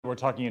We're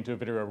talking into a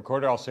video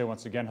recorder. I'll say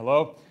once again,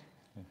 hello.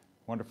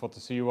 Wonderful to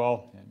see you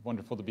all, and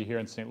wonderful to be here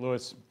in St.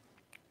 Louis,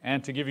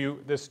 and to give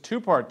you this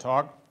two-part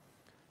talk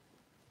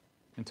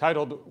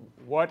entitled,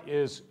 What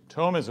is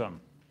Thomism?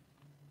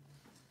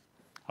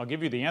 I'll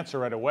give you the answer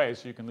right away,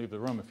 so you can leave the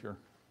room if you're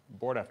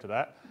bored after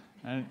that.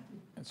 And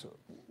so,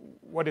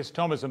 what is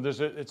Thomism?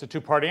 It's a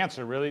two-part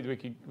answer, really.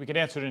 We could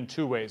answer it in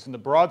two ways. In the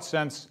broad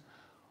sense,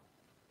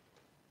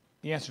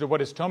 the answer to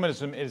what is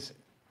Thomism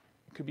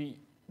could be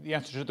the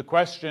answer to the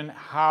question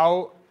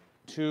how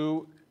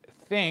to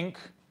think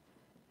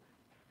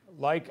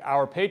like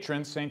our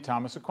patron, St.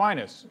 Thomas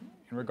Aquinas,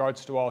 in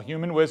regards to all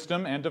human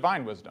wisdom and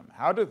divine wisdom.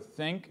 How to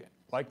think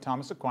like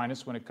Thomas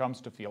Aquinas when it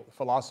comes to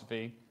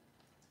philosophy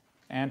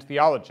and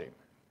theology.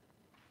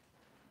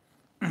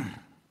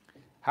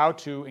 How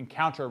to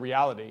encounter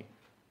reality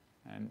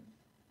and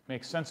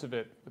make sense of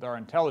it with our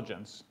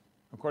intelligence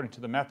according to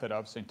the method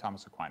of St.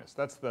 Thomas Aquinas.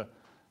 That's the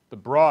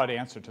broad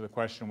answer to the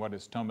question, what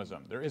is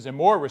Thomism? There is a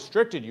more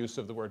restricted use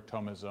of the word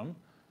Thomism.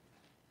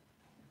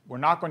 We're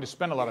not going to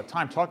spend a lot of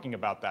time talking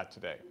about that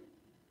today.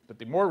 But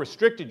the more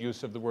restricted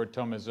use of the word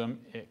Thomism,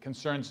 it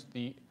concerns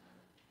the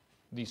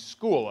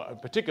school, a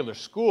particular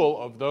school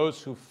of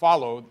those who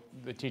follow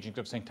the teachings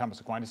of St. Thomas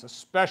Aquinas,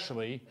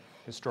 especially,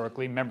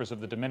 historically, members of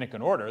the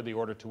Dominican order, the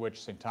order to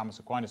which St. Thomas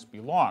Aquinas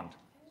belonged.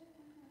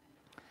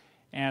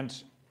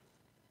 And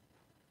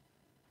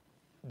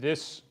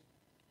this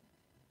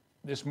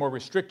more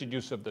restricted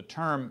use of the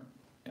term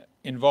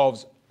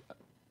involves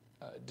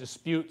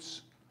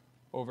disputes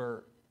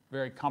over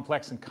very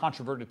complex and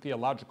controverted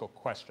theological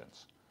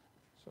questions.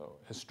 So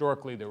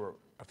historically, there were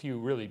a few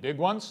really big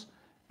ones.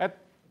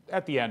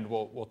 At the end,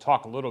 we'll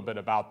talk a little bit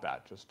about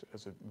that, just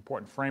as an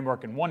important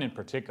framework, and one in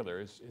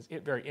particular is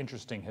very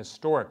interesting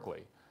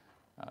historically.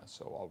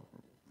 So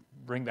I'll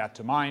bring that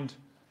to mind.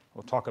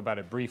 We'll talk about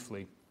it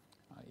briefly,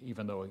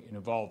 even though it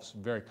involves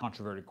very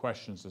controverted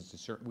questions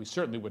that we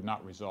certainly would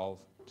not resolve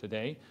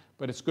today.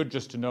 But it's good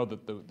just to know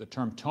that the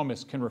term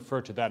Thomist can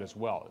refer to that as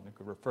well. And it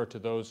could refer to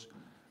those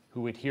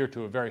who adhere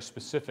to a very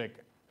specific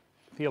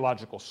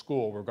theological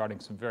school regarding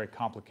some very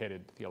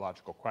complicated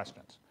theological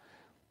questions.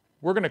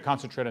 We're going to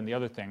concentrate on the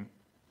other thing,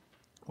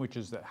 which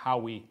is that how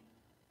we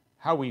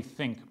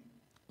think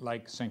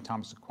like St.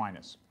 Thomas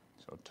Aquinas.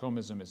 So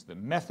Thomism is the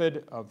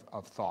method of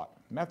thought,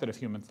 method of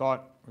human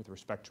thought with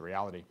respect to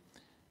reality,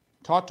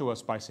 taught to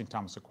us by St.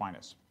 Thomas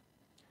Aquinas.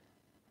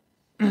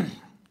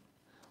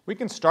 We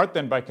can start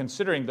then by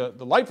considering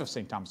the life of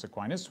St. Thomas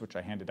Aquinas, which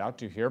I handed out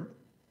to you here.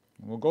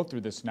 And we'll go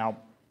through this now.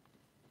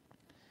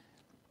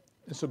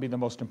 This will be the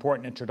most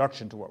important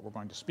introduction to what we're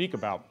going to speak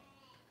about.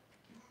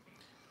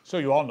 So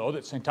you all know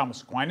that St.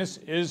 Thomas Aquinas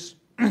is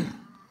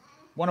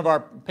one of our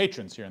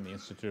patrons here in the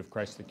Institute of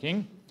Christ the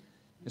King,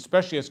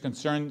 especially as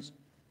concerns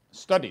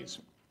studies.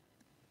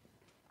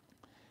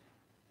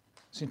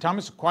 St.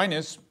 Thomas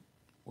Aquinas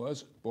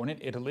was born in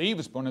Italy. He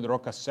was born in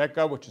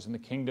Roccasecca, which is in the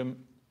kingdom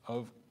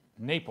of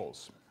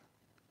Naples.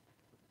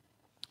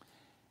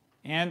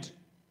 And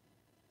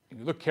if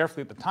you look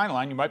carefully at the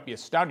timeline, you might be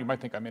astounded. You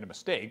might think I made a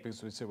mistake,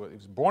 because we say, well, he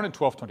was born in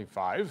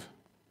 1225,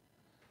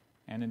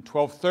 and in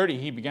 1230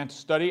 he began to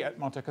study at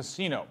Monte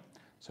Cassino.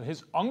 So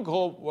his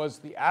uncle was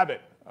the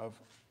abbot of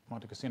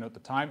Monte Cassino at the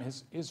time.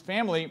 His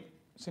family,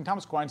 St.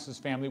 Thomas Aquinas'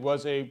 family,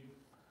 was a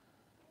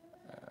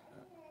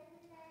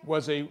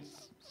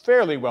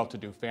fairly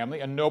well-to-do family,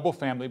 a noble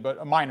family, but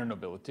a minor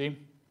nobility.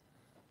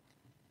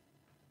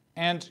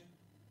 And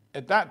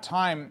at that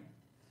time,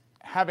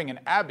 having an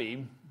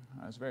abbey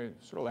was very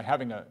sort of like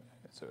having it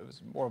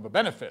was more of a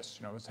benefice.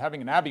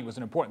 Having an abbey was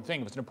an important thing.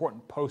 It was an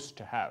important post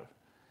to have.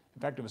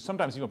 In fact, it was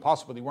sometimes even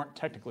possible you weren't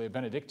technically a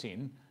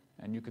Benedictine,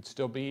 and you could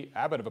still be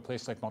abbot of a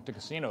place like Monte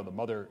Cassino, the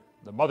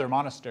mother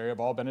monastery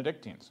of all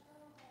Benedictines.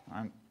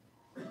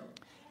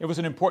 It was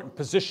an important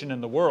position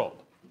in the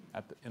world.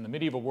 In the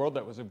medieval world,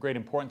 that was of great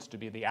importance to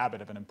be the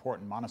abbot of an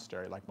important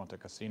monastery like Monte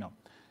Cassino.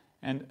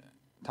 And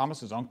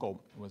Thomas's uncle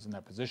was in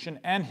that position,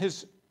 and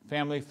his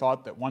family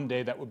thought that one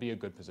day that would be a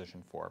good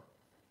position for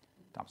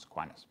Thomas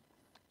Aquinas.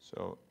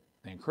 So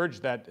they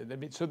encouraged that.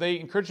 So they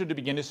encouraged him to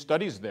begin his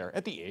studies there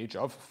at the age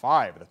of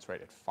 5. That's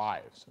right, at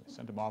 5. So they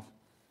sent him off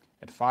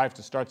at 5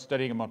 to start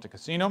studying at Monte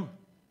Cassino.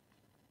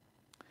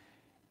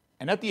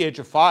 And at the age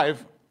of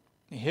 5,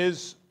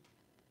 his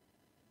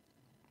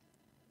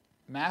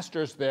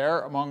masters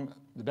there among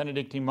the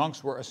Benedictine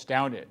monks were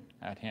astounded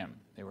at him.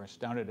 They were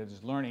astounded at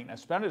his learning,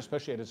 astounded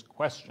especially at his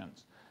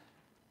questions.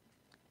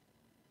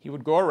 He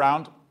would go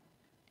around,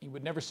 he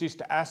would never cease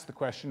to ask the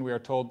question, we are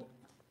told,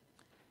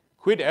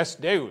 Quid est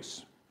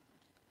Deus?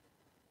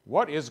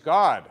 What is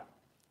God?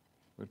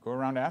 He would go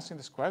around asking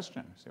this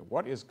question. He'd say,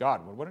 what is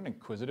God? Well, what an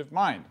inquisitive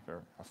mind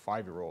for a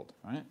 5-year-old,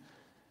 right?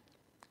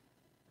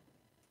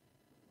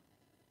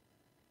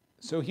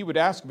 So he would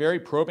ask very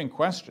probing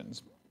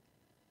questions.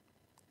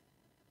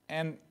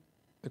 And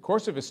the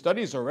course of his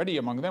studies already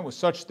among them was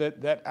such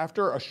that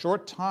after a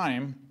short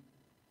time,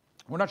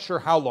 we're not sure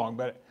how long,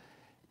 but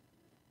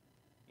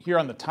here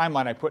on the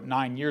timeline I put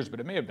 9 years, but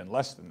it may have been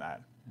less than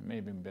that. It may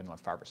have even been like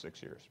 5 or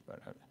 6 years.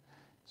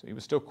 So he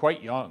was still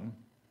quite young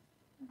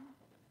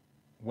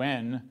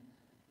when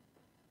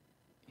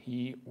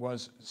he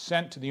was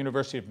sent to the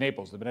University of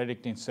Naples. The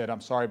Benedictines said,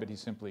 I'm sorry, but he's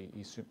simply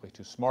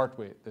too smart.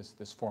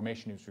 This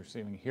formation he's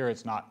receiving here,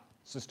 it's not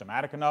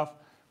systematic enough.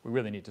 We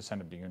really need to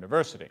send him to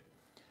university.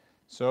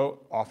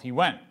 So off he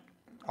went.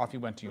 Off he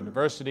went to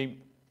university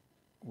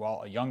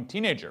while a young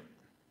teenager,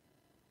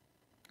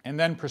 and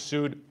then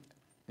pursued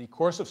the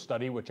course of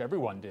study which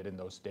everyone did in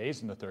those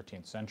days in the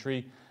 13th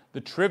century,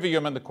 the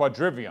trivium and the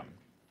quadrivium.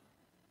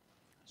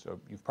 So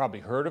you've probably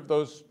heard of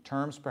those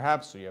terms,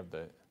 perhaps. So you have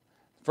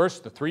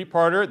first the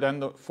three-parter, then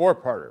the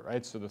four-parter,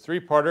 right? So the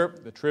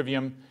three-parter, the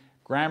trivium,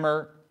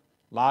 grammar,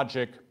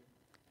 logic,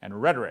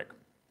 and rhetoric,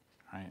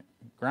 right?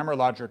 Grammar,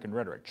 logic, and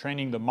rhetoric.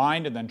 Training the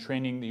mind and then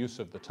training the use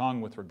of the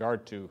tongue with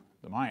regard to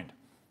the mind.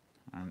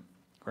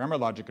 Grammar,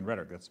 logic, and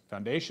rhetoric, that's the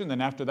foundation.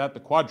 Then after that, the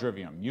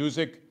quadrivium,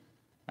 music,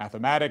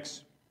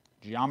 mathematics,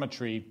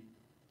 geometry,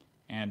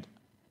 and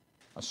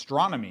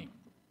astronomy.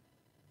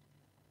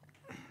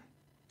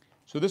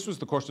 So this was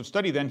the course of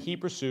study then he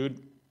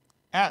pursued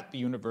at the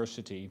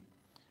University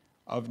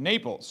of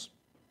Naples.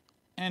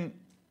 And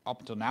up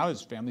until now,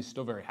 his family's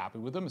still very happy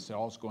with him. It's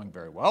all going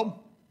very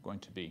well, going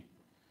to be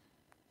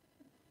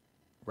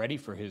ready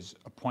for his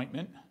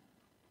appointment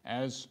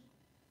as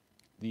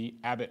the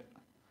abbot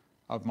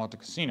of Monte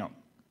Cassino.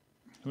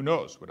 Who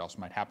knows what else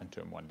might happen to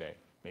him one day?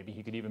 Maybe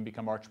he could even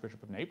become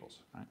Archbishop of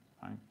Naples. Right?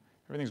 Fine.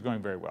 Everything's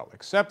going very well,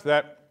 except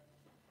that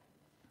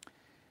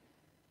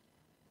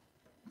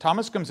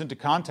Thomas comes into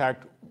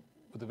contact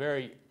with a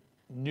very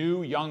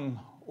new young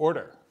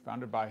order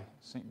founded by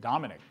St.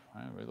 Dominic,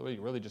 right?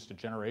 really just a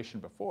generation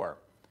before,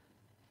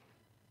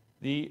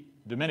 the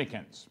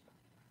Dominicans.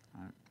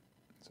 Right?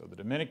 So the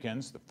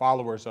Dominicans, the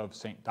followers of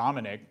St.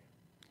 Dominic,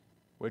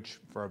 which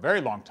for a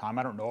very long time,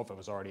 I don't know if it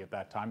was already at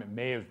that time, it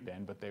may have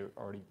been, but they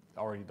were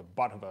already the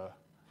butt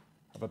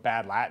of a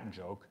bad Latin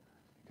joke,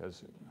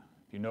 because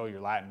if you know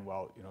your Latin,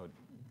 well,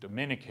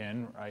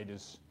 Dominican, right,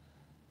 is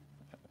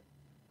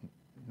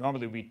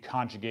normally we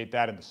conjugate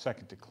that in the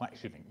second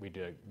declension, we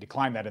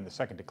decline that in the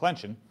second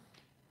declension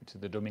to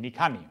the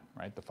Dominicani,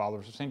 right, the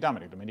followers of St.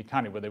 Dominic,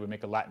 Dominicani, where they would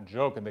make a Latin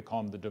joke and they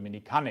call them the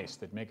Dominicanes.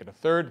 They'd make it a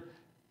third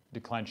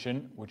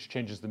declension, which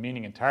changes the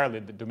meaning entirely.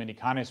 The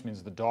Dominicanes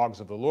means the dogs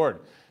of the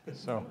Lord.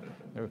 So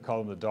they would call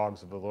them the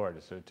dogs of the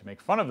Lord, so to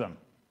make fun of them.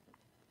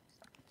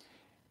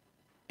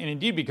 And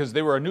indeed, because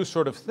they were a new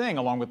sort of thing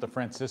along with the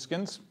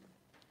Franciscans,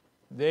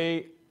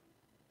 they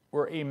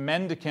were a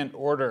mendicant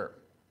order.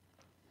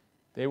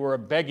 They were a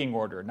begging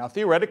order. Now,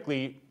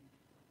 theoretically,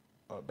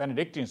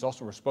 Benedictines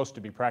also were supposed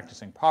to be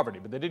practicing poverty,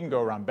 but they didn't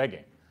go around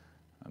begging.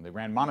 And they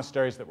ran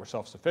monasteries that were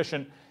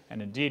self-sufficient,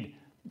 and indeed,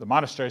 the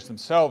monasteries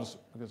themselves,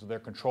 because of their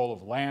control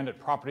of land and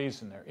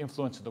properties and their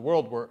influence in the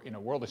world, were, in a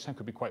worldly sense,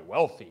 could be quite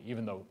wealthy,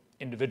 even though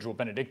individual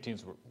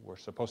Benedictines were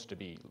supposed to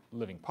be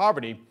living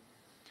poverty.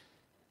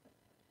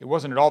 It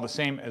wasn't at all the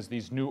same as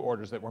these new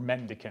orders that were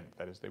mendicant.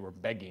 That is, they were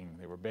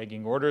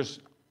begging orders,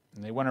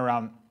 and they went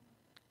around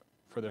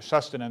for their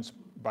sustenance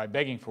by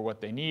begging for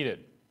what they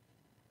needed.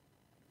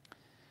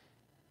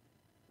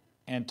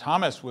 And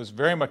Thomas was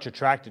very much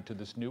attracted to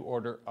this new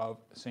order of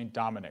St.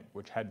 Dominic,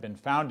 which had been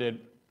founded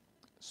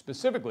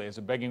specifically as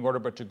a begging order,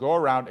 but to go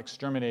around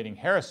exterminating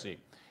heresy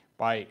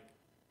by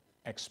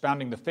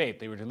expounding the faith.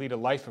 They were to lead a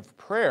life of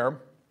prayer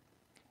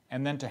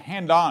and then to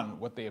hand on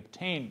what they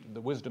obtained,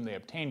 the wisdom they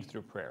obtained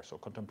through prayer. So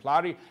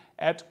contemplari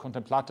et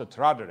contemplata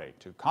tradere,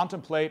 to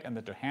contemplate and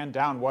then to hand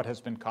down what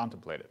has been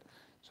contemplated.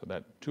 So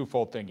that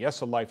twofold thing.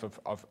 Yes, a life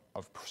of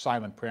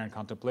silent prayer and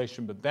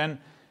contemplation, but then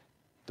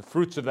the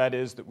fruits of that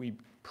is that we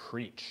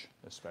preach,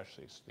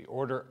 especially. It's the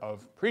order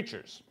of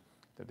preachers,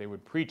 that they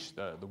would preach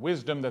the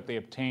wisdom that they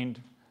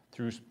obtained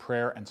through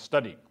prayer and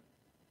study.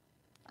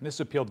 And this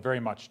appealed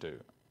very much to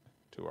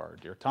our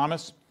dear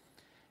Thomas.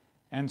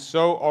 And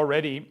so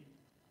already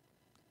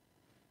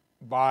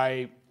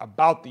by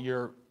about the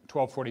year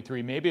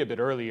 1243, maybe a bit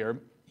earlier,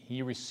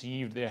 he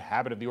received the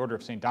habit of the Order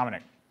of St.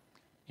 Dominic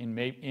in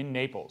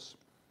Naples.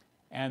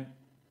 And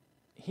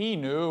he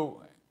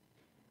knew,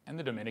 and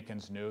the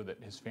Dominicans knew,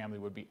 that his family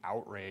would be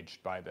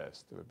outraged by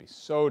this. They would be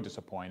so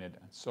disappointed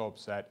and so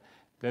upset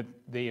that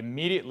they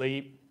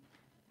immediately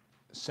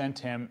sent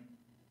him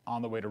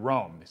on the way to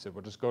Rome. They said,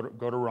 well, just go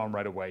to Rome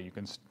right away. You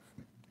can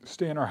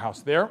stay in our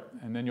house there,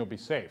 and then you'll be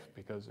safe,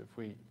 because if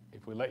we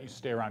let you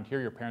stay around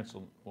here, your parents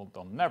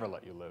they'll never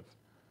let you live,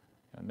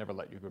 and never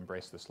let you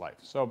embrace this life.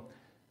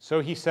 So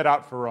he set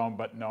out for Rome,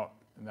 but no,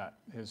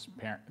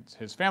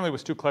 his family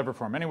was too clever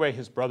for him anyway.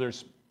 His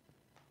brothers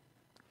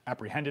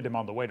apprehended him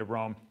on the way to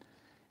Rome,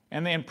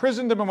 and they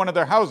imprisoned him in one of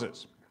their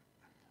houses,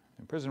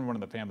 imprisoned in one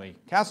of the family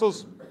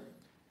castles,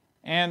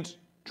 and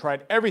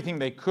tried everything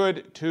they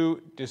could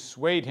to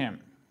dissuade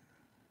him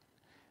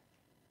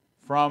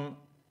from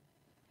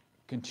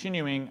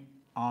continuing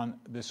on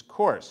this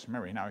course.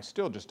 Remember, now he's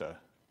still just a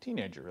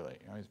teenager, really.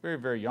 He's very,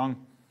 very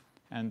young,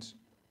 and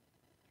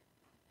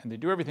they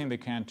do everything they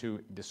can to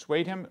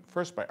dissuade him,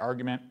 first by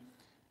argument,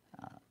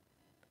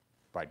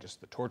 by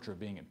just the torture of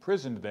being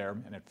imprisoned there,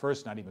 and at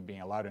first not even being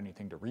allowed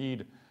anything to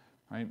read,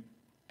 right?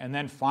 And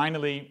then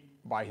finally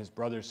by his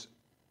brothers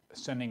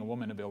sending a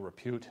woman of ill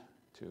repute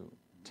to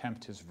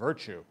tempt his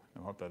virtue,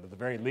 at the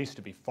very least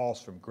to be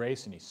false from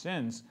grace, and he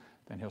sins,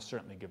 then he'll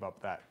certainly give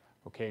up that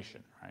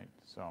vocation, right?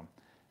 So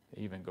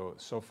they even go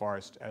so far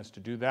as to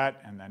do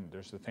that. And then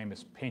there's the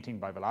famous painting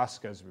by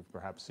Velázquez we've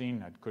perhaps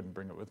seen. I couldn't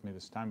bring it with me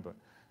this time, but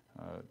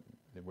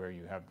where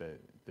you have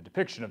the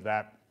depiction of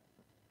that,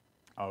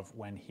 of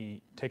when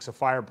he takes a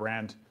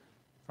firebrand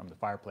from the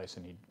fireplace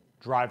and he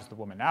drives the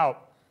woman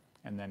out,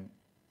 and then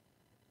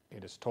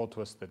it is told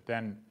to us that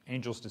then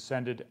angels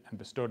descended and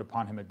bestowed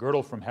upon him a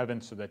girdle from heaven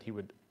so that he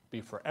would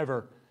be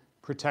forever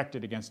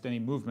protected against any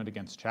movement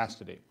against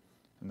chastity.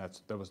 And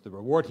that was the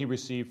reward he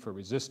received for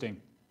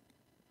resisting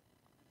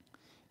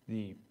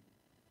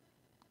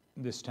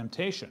this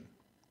temptation.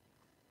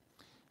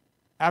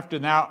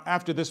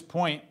 After this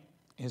point,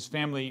 his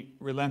family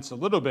relents a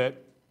little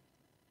bit,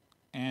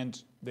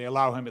 and they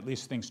allow him at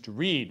least things to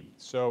read.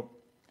 So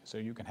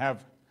you can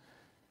have,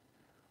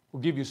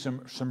 we'll give you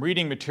some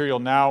reading material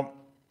now.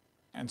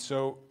 And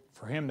so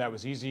for him, that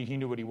was easy. He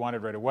knew what he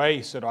wanted right away.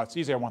 He said, oh, it's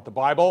easy. I want the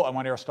Bible, I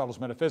want Aristotle's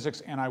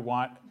Metaphysics, and I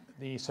want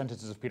the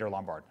Sentences of Peter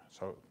Lombard.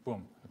 So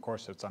boom, of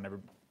course, it's on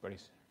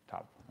everybody's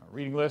top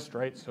reading list,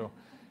 right? So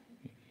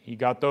he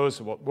got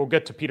those. We'll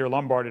get to Peter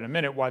Lombard in a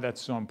minute, why that's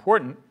so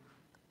important.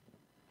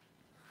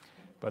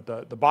 But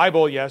the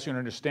Bible, yes, you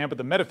understand, but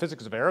the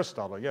Metaphysics of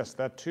Aristotle, yes,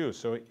 that too.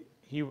 So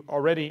he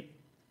already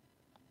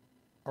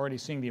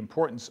seeing the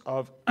importance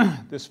of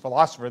this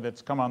philosopher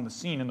that's come on the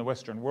scene in the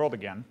Western world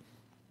again.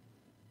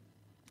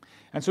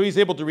 And so he's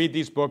able to read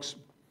these books.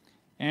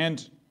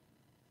 And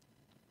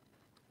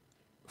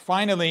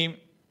finally,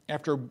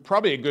 after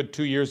probably a good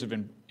 2 years of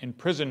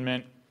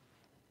imprisonment,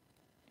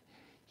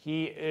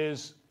 he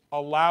is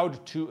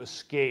allowed to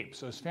escape.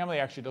 So his family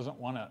actually doesn't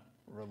want to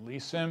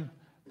release him,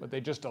 but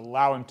they just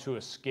allow him to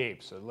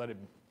escape. So let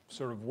him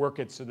sort of work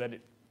it so that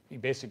he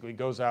basically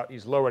goes out,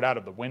 he's lowered out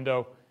of the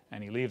window,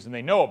 and he leaves, and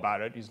they know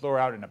about it. He's lowered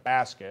out in a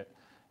basket,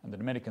 and the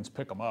Dominicans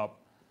pick him up.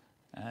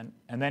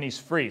 And then he's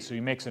free, so he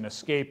makes an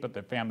escape, but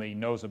the family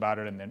knows about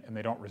it, and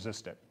they don't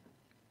resist it.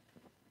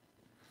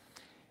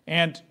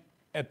 And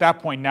at that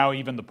point now,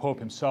 even the Pope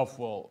himself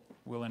will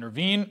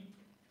intervene,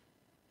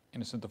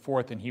 Innocent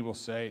IV, and he will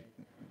say,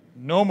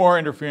 no more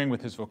interfering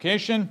with his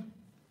vocation.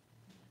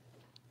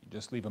 You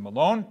just leave him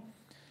alone.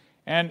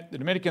 And the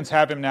Dominicans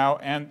have him now,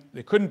 and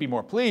they couldn't be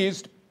more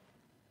pleased.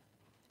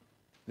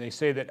 They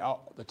say that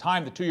the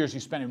 2 years he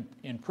spent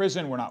in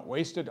prison were not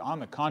wasted. On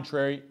the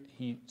contrary,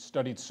 he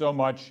studied so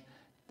much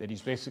that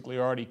he's basically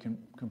already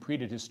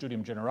completed his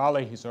Studium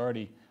Generale. He's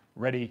already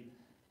ready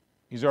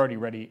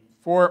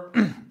for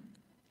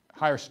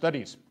higher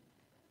studies.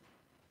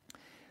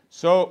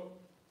 So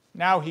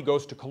now he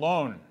goes to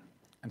Cologne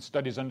and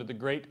studies under the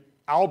great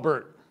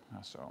Albert.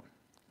 So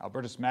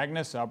Albertus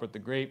Magnus, Albert the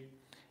Great,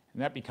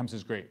 and that becomes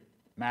his great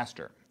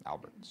master,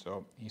 Albert.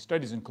 So he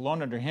studies in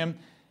Cologne under him,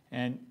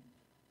 and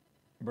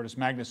Albertus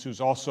Magnus, who's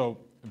also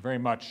very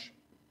much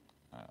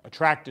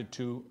attracted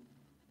to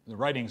the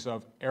writings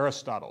of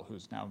Aristotle,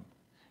 who's now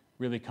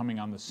really coming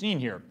on the scene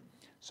here.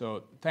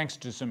 So thanks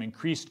to some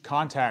increased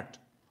contact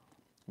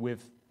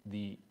with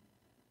the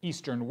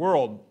Eastern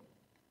world,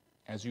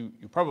 as you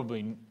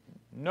probably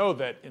know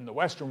that in the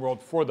Western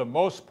world, for the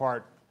most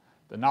part,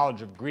 the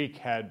knowledge of Greek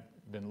had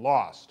been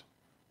lost.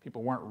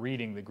 People weren't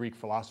reading the Greek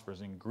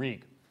philosophers in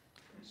Greek.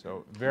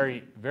 So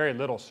very, very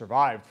little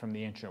survived from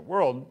the ancient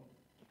world,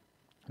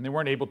 and they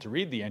weren't able to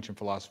read the ancient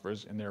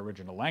philosophers in their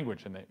original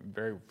language, and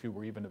very few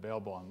were even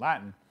available in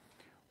Latin.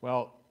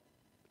 Well,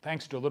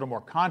 thanks to a little more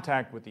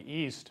contact with the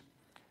East,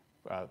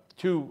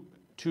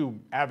 two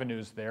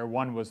avenues there.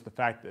 One was the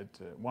fact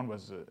that one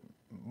was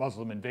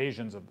Muslim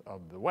invasions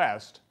of the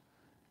West,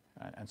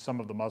 and some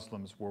of the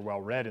Muslims were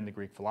well read in the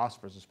Greek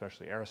philosophers,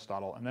 especially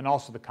Aristotle, and then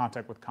also the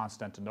contact with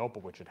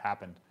Constantinople, which had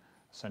happened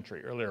a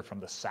century earlier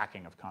from the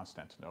sacking of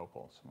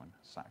Constantinople. So when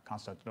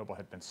Constantinople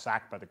had been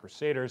sacked by the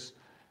Crusaders,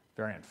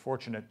 very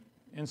unfortunate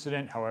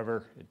incident.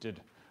 However, it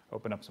did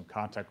open up some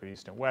contact with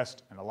East and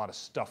West, and a lot of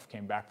stuff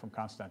came back from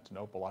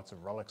Constantinople. Lots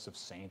of relics of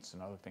saints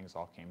and other things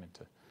all came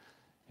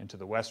into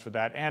the West for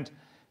that. And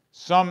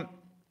some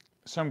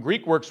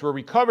Greek works were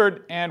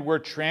recovered and were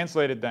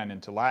translated then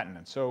into Latin.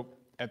 And so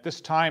at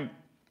this time,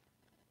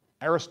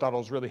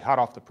 Aristotle's really hot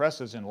off the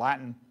presses in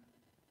Latin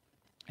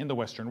in the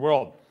Western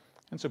world.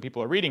 And so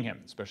people are reading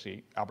him,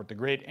 especially Albert the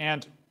Great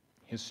and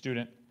his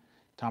student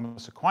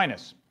Thomas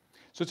Aquinas.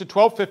 So it's at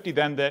 1250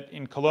 then that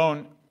in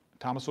Cologne,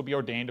 Thomas will be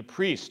ordained a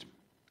priest.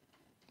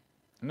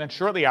 And then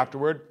shortly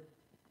afterward,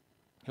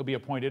 he'll be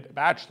appointed a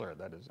bachelor.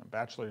 That is, a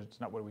bachelor is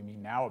not what we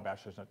mean now. A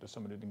bachelor is not just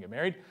someone who didn't get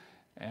married.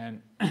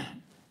 And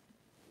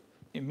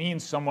it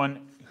means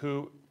someone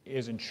who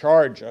is in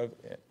charge of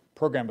a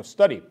program of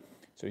study.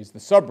 So he's the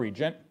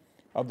sub-regent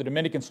of the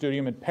Dominican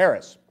Studium in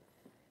Paris.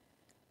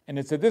 And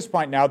it's at this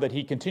point now that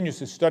he continues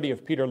his study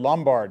of Peter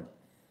Lombard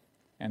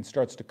and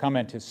starts to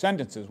comment his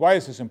sentences. Why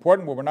is this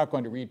important? Well, we're not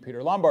going to read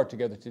Peter Lombard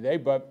together today,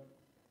 but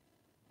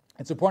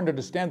it's important to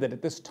understand that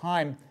at this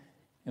time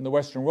in the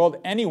Western world,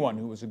 anyone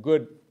who was a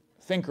good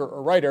thinker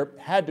or writer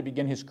had to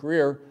begin his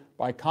career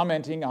by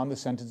commenting on the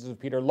sentences of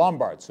Peter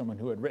Lombard, someone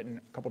who had written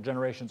a couple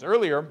generations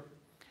earlier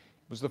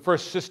was the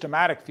first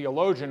systematic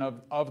theologian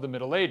of the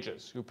Middle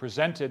Ages, who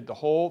presented the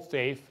whole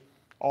faith,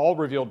 all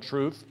revealed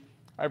truth,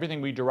 everything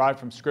we derive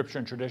from Scripture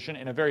and tradition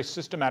in a very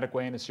systematic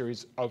way in a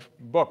series of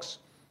books.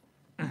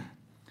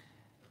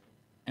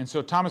 And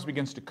so Thomas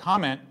begins to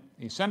comment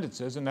these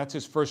sentences, and that's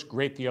his first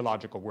great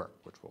theological work,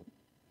 which we'll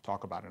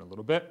talk about in a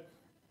little bit.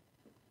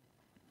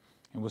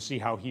 And we'll see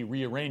how he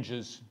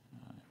rearranges,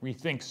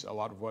 rethinks a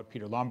lot of what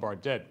Peter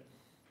Lombard did.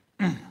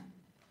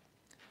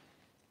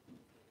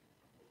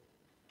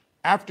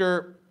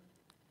 After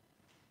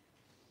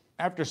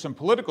some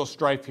political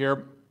strife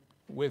here,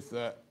 with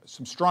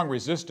some strong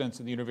resistance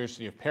at the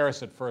University of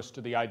Paris at first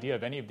to the idea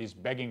of any of these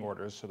begging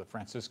orders, so the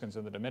Franciscans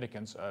and the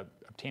Dominicans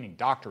obtaining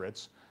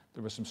doctorates,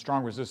 there was some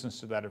strong resistance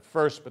to that at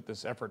first, but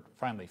this effort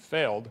finally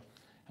failed,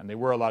 and they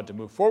were allowed to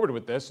move forward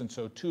with this, and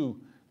so two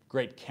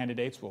great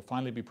candidates will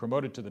finally be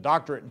promoted to the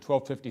doctorate in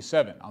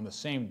 1257, on the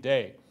same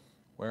day,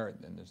 where,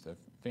 and there's the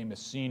famous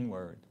scene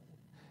where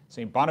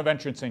St.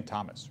 Bonaventure and St.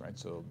 Thomas, right?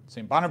 So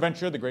St.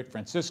 Bonaventure, the great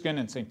Franciscan,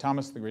 and St.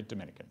 Thomas, the great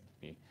Dominican,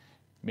 be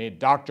made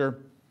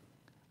doctor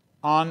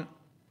on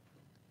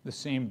the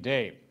same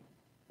day.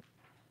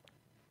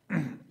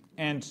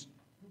 And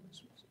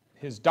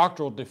his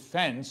doctoral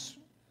defense,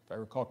 if I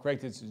recall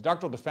correctly, his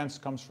doctoral defense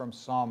comes from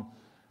Psalm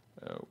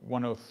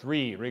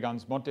 103,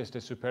 Regans montes de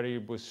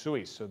superibus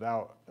suis, so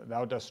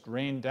thou dost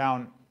rain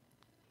down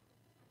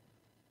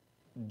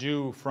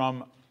dew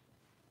from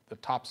the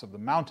tops of the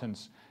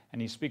mountains.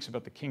 And he speaks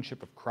about the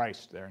kingship of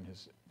Christ there in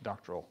his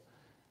doctoral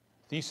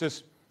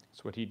thesis.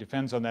 That's what he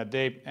defends on that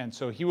day. And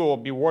so he will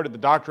be awarded the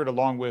doctorate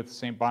along with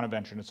St.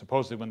 Bonaventure. And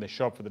supposedly when they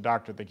show up for the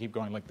doctorate, they keep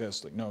going like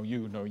this, like, no,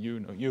 you, no, you,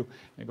 no, you. And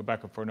they go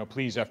back up for, no,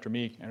 please, after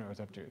me. And it was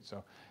after you.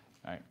 So,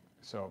 at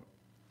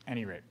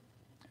any rate,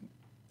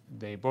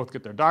 they both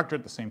get their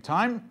doctorate at the same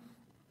time.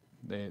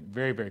 They're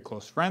very, very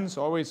close friends,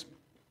 always.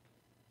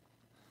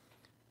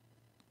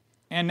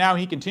 And now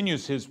he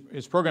continues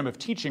his program of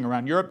teaching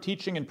around Europe,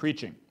 teaching and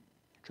preaching,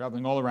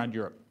 traveling all around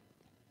Europe.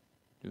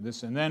 Do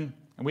this and then.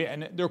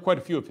 And there are quite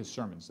a few of his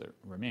sermons that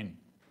remain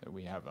that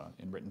we have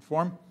in written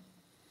form.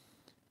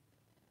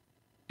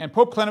 And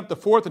Pope Clement IV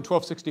in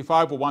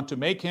 1265 will want to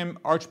make him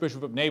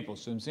Archbishop of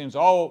Naples. So it seems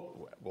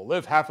all will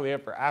live happily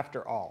ever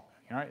after all.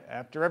 You know,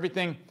 after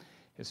everything,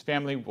 his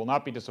family will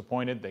not be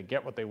disappointed. They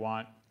get what they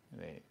want.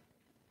 They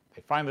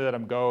finally let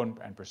him go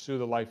and pursue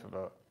the life of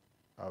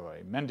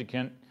a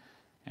mendicant.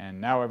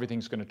 And now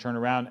everything's going to turn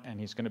around, and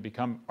he's going to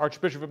become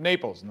Archbishop of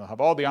Naples, and they'll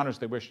have all the honors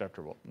they wished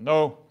after. Well,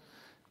 no.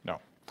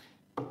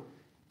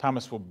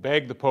 Thomas will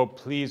beg the Pope,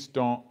 please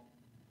don't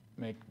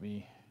make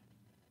me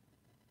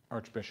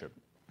Archbishop.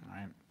 All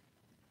right?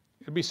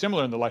 It'll be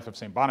similar in the life of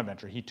St.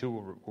 Bonaventure. He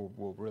too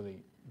will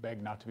really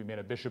beg not to be made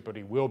a bishop, but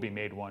he will be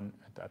made one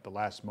at the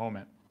last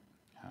moment.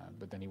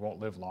 But then he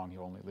won't live long.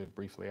 He'll only live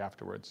briefly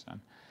afterwards.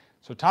 And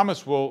so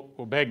Thomas will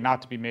beg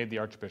not to be made the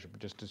Archbishop,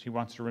 just as he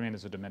wants to remain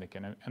as a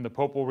Dominican. And the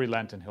Pope will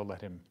relent, and he'll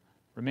let him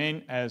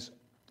remain as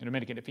a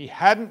Dominican. If he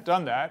hadn't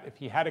done that, if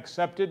he had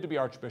accepted to be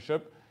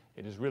Archbishop,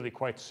 it is really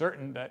quite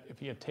certain that if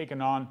he had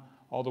taken on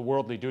all the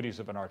worldly duties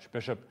of an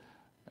archbishop,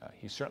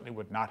 he certainly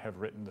would not have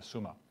written the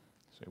Summa.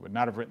 So he would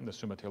not have written the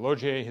Summa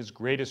Theologiae, his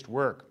greatest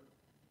work.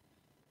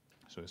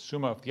 So his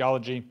Summa of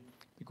Theology,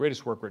 the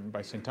greatest work written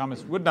by St.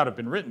 Thomas, would not have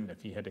been written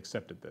if he had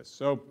accepted this.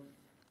 So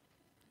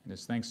it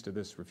is thanks to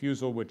this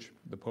refusal, which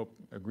the Pope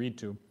agreed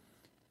to,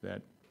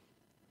 that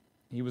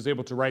he was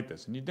able to write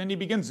this. And then he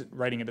begins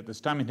writing it at this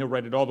time, and he'll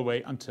write it all the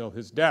way until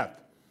his death.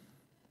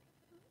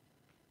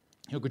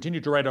 He'll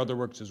continue to write other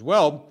works as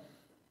well,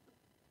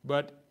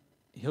 but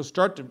he'll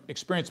start to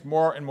experience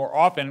more and more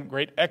often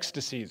great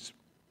ecstasies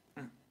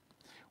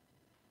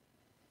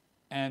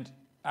and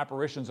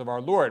apparitions of our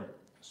Lord.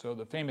 So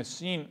the famous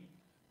scene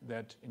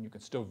that, and you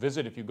can still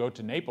visit if you go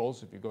to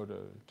Naples, if you go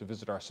to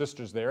visit our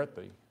sisters there at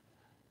the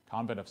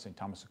convent of St.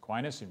 Thomas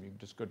Aquinas, and you can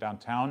just go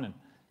downtown and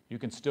you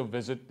can still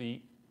visit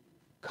the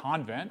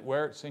convent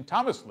where St.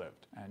 Thomas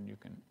lived, and you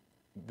can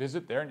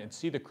visit there and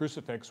see the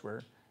crucifix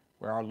where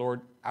our Lord,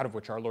 out of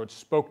which our Lord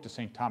spoke to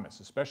St. Thomas,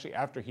 especially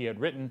after he had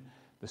written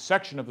the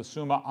section of the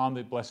Summa on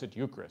the Blessed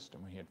Eucharist.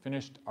 And when he had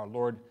finished, our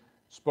Lord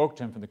spoke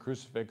to him from the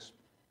crucifix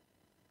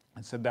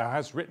and said, "Thou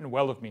hast written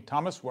well of me,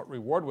 Thomas. What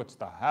reward wouldst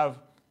thou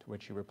have?" To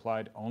which he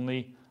replied,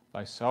 "Only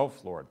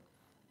thyself, Lord."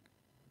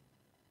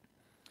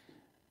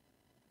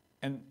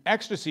 And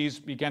ecstasies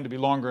began to be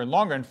longer and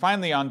longer. And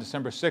finally, on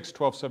December 6,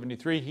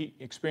 1273, he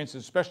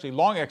experiences especially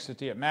long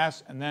ecstasy at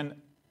Mass and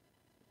then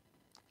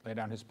lay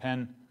down his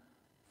pen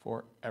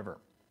forever.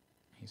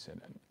 He said,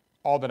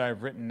 "All that I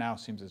have written now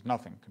seems as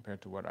nothing compared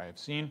to what I have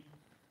seen."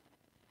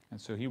 And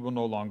so he will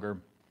no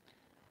longer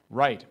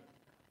write.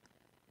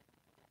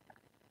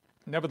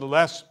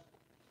 Nevertheless,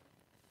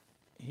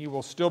 he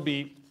will still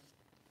be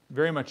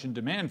very much in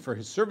demand for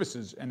his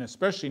services, and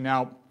especially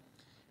now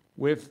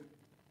with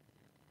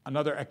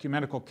another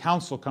ecumenical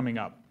council coming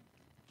up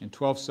in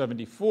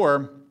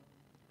 1274.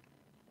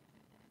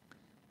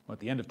 At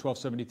the end of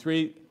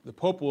 1273, the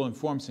Pope will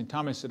inform St.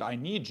 Thomas, said, I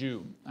need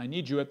you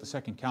at the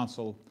Second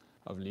Council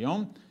of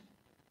Lyon.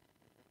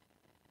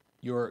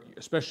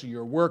 especially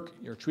your work,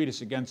 your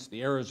treatise against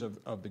the errors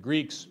of the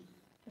Greeks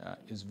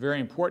is very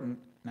important.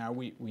 Now,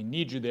 we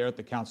need you there at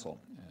the council.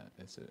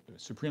 It's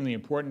supremely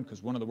important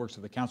because one of the works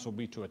of the council will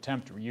be to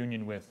attempt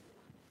reunion with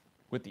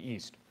the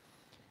East.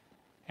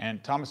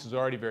 And Thomas is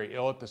already very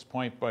ill at this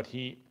point, but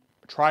he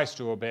tries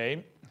to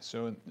obey.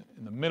 So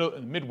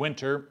in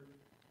midwinter,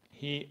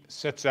 he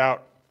sets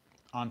out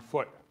on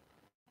foot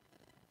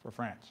for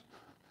France.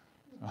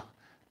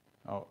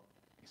 He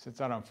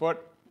sets out on foot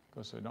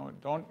because so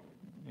don't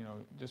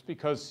just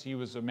because he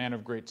was a man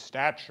of great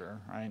stature,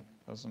 right?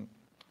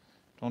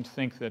 Don't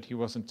think that he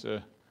wasn't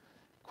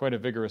quite a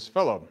vigorous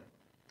fellow.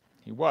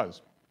 He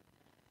was.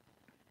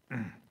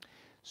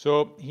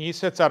 So he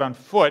sets out on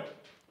foot,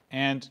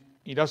 and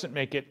he doesn't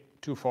make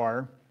it too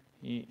far.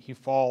 He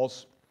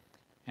falls,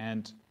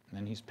 and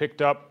then he's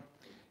picked up,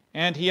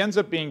 and he ends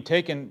up being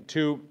taken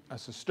to a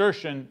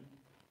Cistercian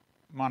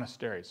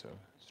monastery, so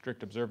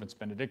strict observance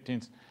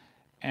Benedictines,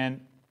 and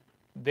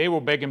they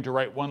will beg him to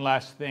write one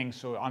last thing.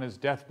 So on his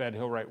deathbed,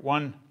 he'll write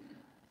one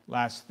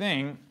last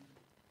thing,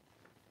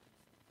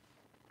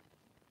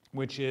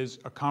 which is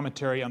a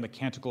commentary on the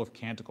Canticle of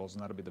Canticles,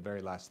 and that'll be the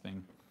very last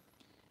thing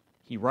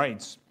he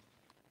writes.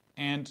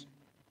 And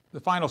the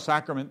final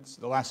sacraments,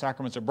 the last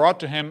sacraments, are brought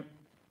to him,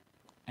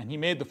 and he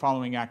made the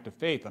following act of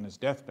faith on his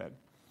deathbed.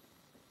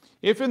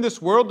 If in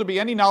this world there be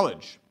any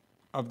knowledge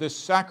of this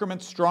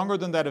sacrament stronger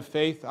than that of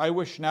faith, I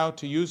wish now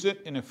to use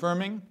it in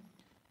affirming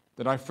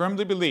that I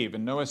firmly believe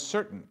and know as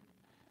certain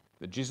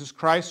that Jesus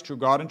Christ, true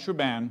God and true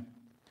man,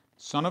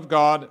 Son of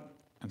God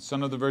and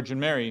Son of the Virgin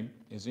Mary,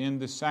 is in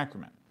this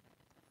sacrament.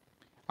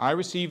 I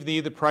receive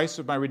thee the price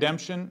of my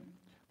redemption,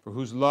 for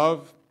whose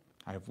love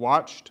I have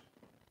watched,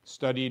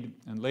 studied,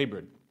 and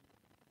labored.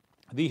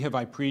 Thee have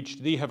I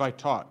preached, thee have I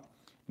taught.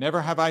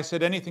 Never have I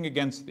said anything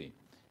against thee.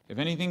 If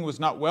anything was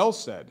not well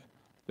said,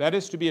 that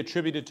is to be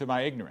attributed to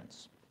my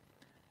ignorance.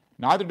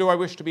 Neither do I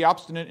wish to be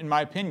obstinate in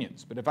my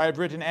opinions, but if I have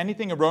written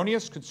anything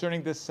erroneous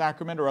concerning this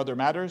sacrament or other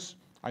matters,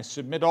 I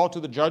submit all to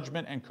the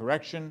judgment and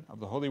correction of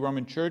the Holy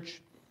Roman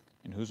Church,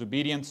 in whose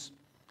obedience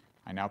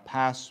I now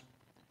pass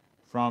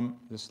from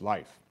this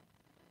life.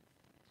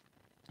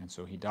 And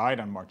so he died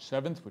on March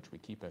 7th, which we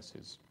keep as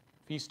his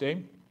feast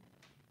day.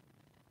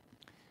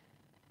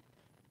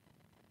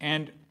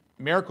 And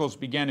miracles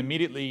began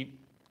immediately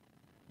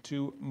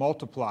to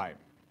multiply.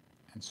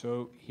 And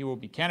so he will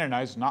be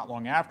canonized not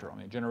long after,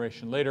 only a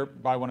generation later,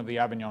 by one of the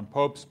Avignon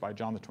popes, by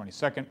John the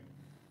 22nd.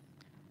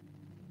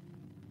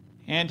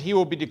 And he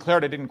will be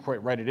declared, I didn't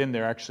quite write it in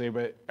there actually,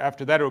 but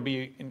after that it will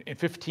be in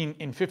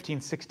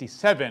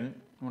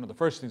 1567, one of the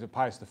first things that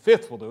Pius V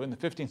will do. In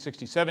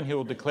 1567 he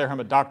will declare him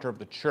a doctor of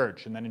the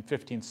church. And then in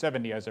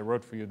 1570, as I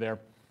wrote for you there,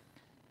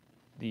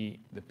 the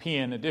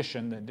Pian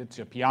edition, the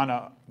Editio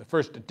Piana, the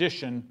first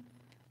edition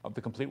of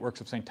the complete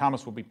works of St.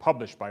 Thomas will be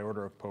published by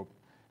order of Pope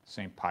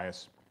St.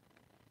 Pius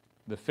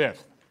V.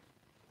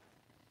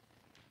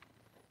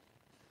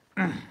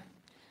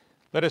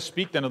 Let us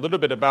speak then a little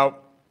bit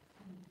about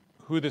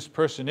who this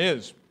person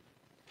is.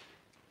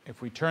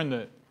 If we turn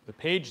the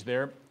page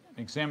there and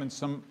examine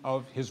some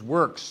of his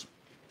works.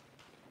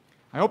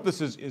 I hope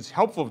this is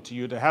helpful to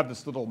you to have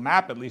this little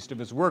map, at least, of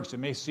his works. It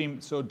may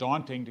seem so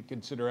daunting to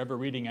consider ever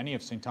reading any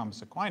of St.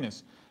 Thomas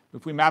Aquinas. But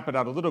if we map it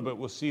out a little bit,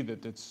 we'll see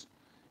that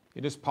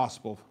it is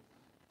possible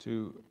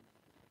to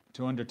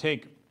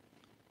undertake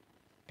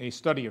a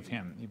study of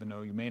him, even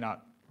though you may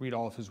not read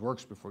all of his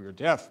works before your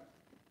death.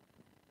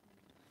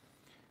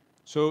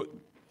 So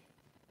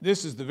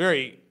this is the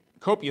very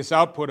copious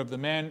output of the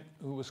man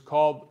who was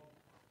called,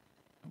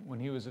 when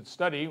he was at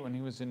study, when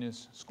he was in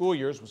his school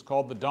years, was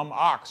called the dumb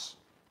ox.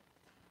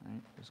 Right?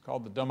 He was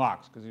called the dumb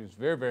ox because he was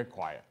very, very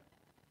quiet.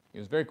 He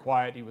was very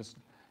quiet. He was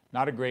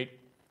not a great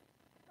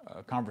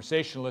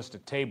conversationalist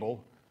at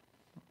table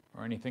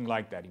or anything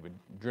like that. He would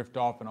drift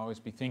off and always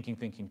be thinking.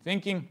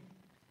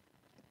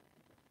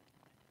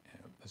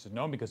 This is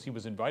known because he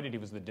was invited. He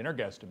was the dinner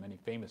guest of many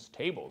famous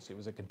tables. He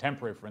was a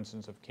contemporary, for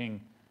instance, of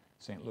King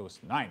St. Louis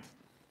IX.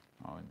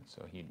 And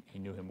so he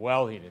knew him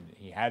well.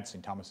 He had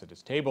St. Thomas at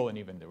his table, and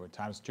even there were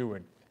times, too,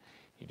 where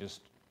he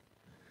just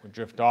would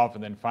drift off,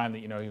 and then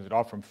finally, he would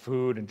offer him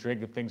food and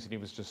drink and things, and he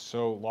was just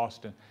so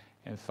lost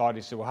in thought.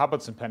 He said, well, how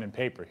about some pen and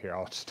paper here?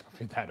 I'll just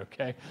offer you that,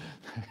 okay?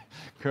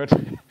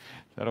 Good.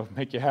 That'll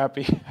make you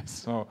happy.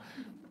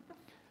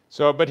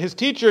 But his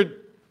teacher,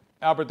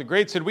 Albert the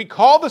Great, said, we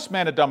call this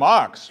man a dumb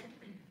ox,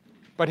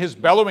 but his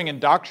bellowing in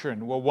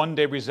doctrine will one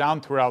day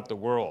resound throughout the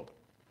world.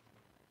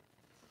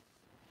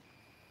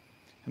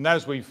 And that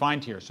is what you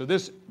find here. So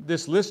this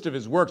list of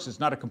his works is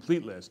not a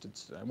complete list.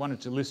 I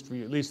wanted to list for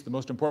you at least the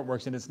most important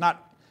works, and it's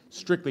not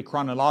strictly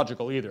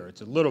chronological either.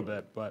 It's a little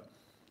bit, but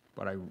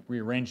I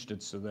rearranged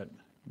it so that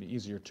it'd be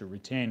easier to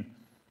retain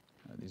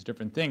these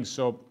different things.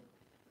 So,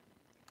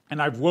 and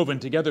I've woven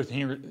together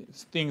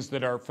things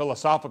that are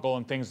philosophical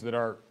and things that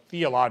are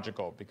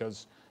theological,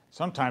 because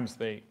sometimes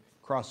they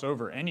cross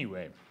over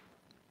anyway.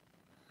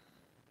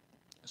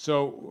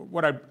 So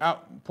what I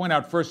point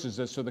out first is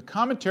this. So the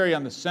commentary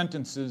on the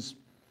sentences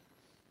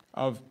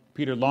of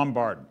Peter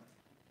Lombard.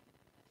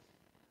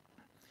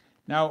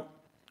 Now,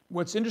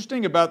 what's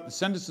interesting about the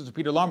Sentences of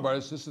Peter Lombard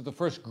is this is the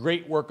first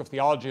great work of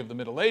theology of the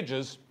Middle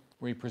Ages,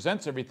 where he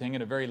presents everything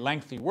in a very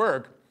lengthy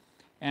work.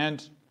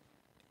 And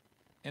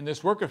in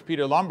this work of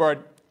Peter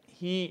Lombard,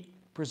 he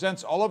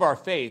presents all of our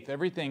faith,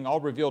 everything, all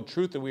revealed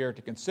truth that we are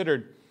to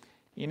consider.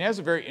 He has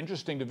a very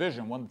interesting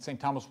division, one that St.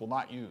 Thomas will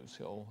not use.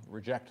 He'll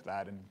reject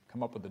that and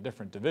come up with a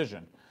different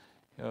division.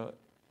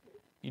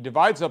 He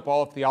divides up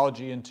all of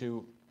theology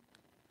into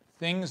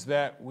things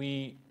that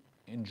we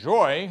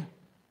enjoy,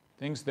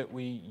 things that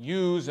we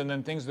use, and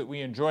then things that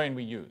we enjoy and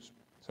we use.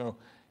 So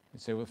you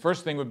say, well, the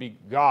first thing would be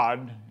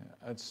God.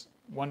 That's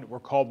one, we're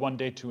called one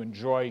day to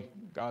enjoy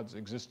God's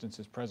existence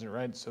as present,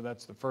 right? So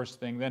that's the first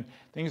thing. Then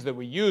things that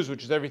we use,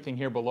 which is everything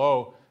here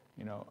below,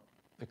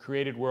 the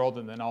created world,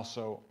 and then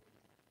also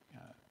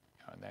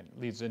that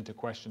leads into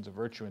questions of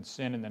virtue and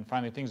sin. And then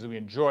finally, things that we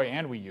enjoy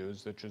and we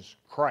use, which is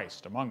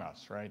Christ among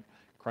us, right?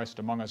 Christ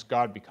among us,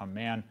 God become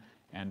man,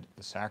 and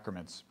the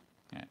sacraments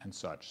and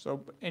such.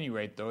 So at any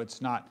rate, though, it's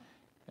not,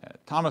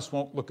 Thomas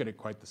won't look at it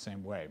quite the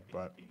same way,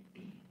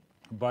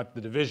 but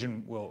the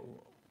division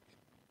will,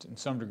 in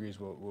some degrees,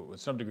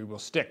 will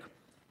stick.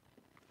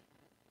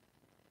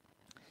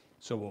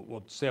 So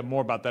we'll say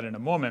more about that in a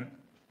moment.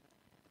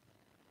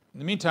 In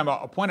the meantime,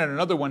 I'll point out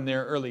another one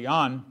there early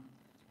on.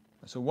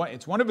 So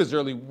it's one of his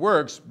early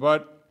works,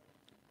 but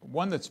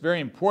one that's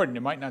very important.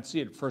 You might not see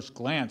it at first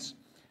glance.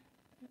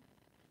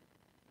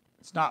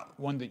 It's not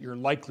one that you're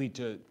likely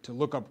to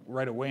look up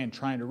right away and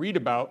trying to read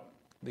about.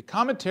 The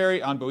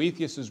commentary on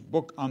Boethius'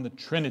 book on the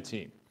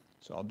Trinity.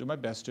 So I'll do my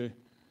best to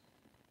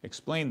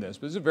explain this.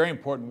 But this is a very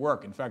important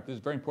work. In fact, this is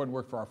a very important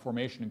work for our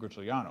formation in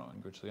Gricigliano.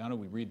 In Gricigliano,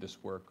 we read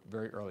this work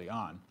very early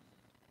on.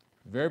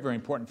 Very, very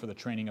important for the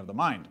training of the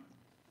mind.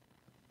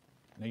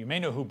 Now, you may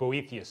know who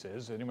Boethius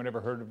is. Anyone ever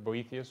heard of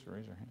Boethius?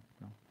 Raise your hand.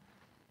 No?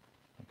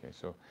 Okay,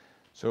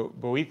 so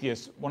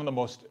Boethius, one of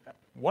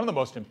the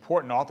most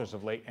important authors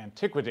of late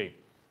antiquity.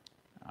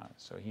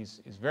 So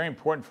he's very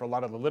important for a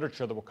lot of the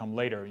literature that will come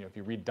later. If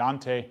you read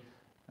Dante,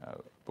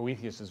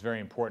 Boethius is very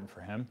important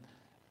for him.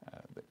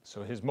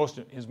 So his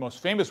most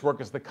famous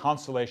work is The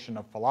Consolation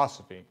of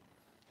Philosophy.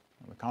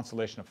 The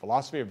Consolation of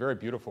Philosophy, a very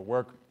beautiful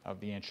work of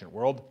the ancient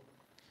world.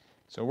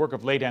 So a work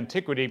of late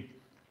antiquity.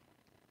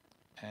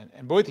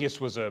 And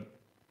Boethius was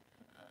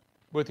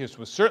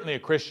certainly a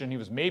Christian. He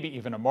was maybe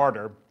even a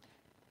martyr.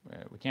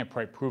 We can't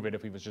quite prove it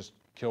if he was just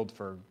killed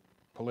for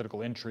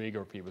political intrigue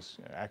or if he was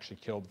actually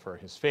killed for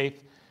his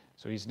faith.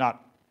 So he's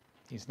not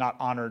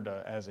honored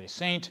as a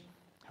saint.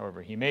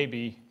 However, he may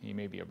be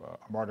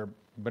a martyr.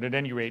 But at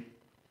any rate,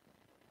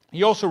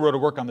 he also wrote a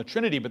work on the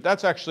Trinity. But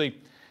that's actually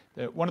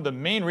one of the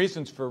main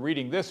reasons for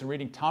reading this and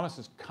reading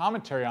Thomas's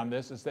commentary on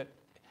this is that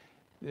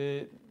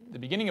the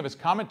beginning of his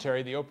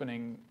commentary, the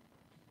opening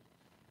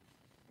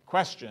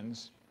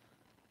questions,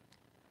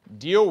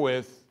 deal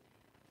with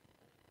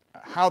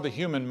how the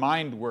human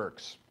mind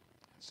works.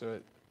 So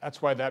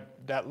that's why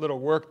that little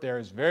work there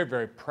is very,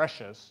 very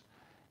precious,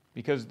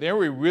 because there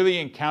we really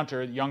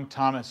encounter young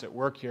Thomas at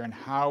work here and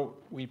how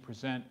we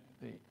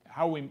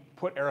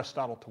put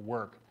Aristotle to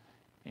work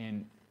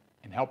in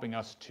helping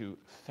us to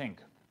think.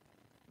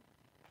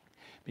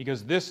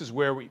 Because this is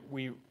where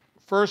we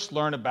first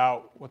learn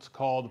about what's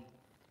called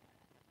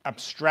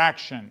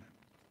abstraction,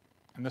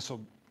 and this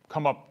will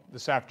come up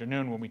this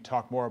afternoon when we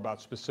talk more about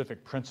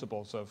specific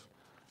principles of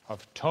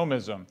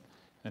Thomism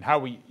and how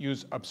we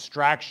use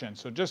abstraction.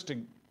 So just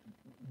to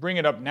bring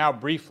it up now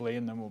briefly,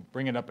 and then we'll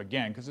bring it up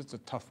again because it's a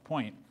tough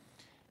point,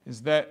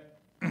 is that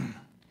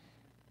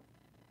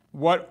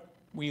what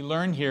we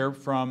learn here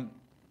from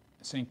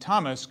St.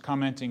 Thomas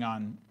commenting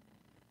on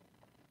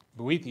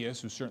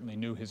Boethius, who certainly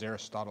knew his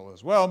Aristotle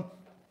as well,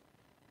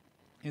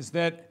 is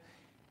that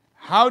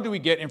how do we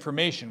get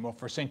information? Well,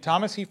 for St.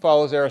 Thomas, he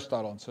follows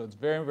Aristotle, and so it's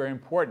very, very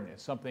important.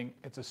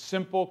 It's a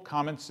simple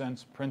common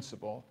sense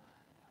principle,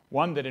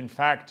 one that in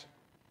fact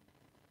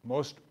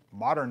most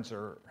moderns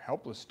are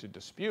helpless to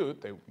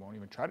dispute. They won't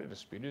even try to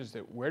dispute it. Is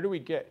that where do we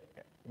get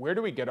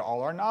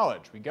all our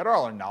knowledge? We get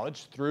all our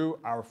knowledge through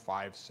our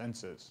five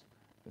senses.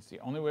 That's the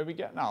only way we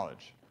get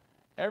knowledge.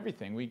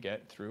 Everything we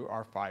get through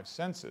our five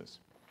senses.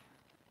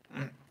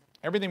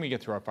 Everything we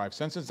get through our five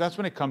senses. That's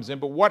when it comes in.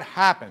 But what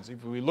happens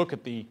if we look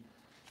at the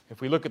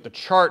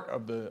chart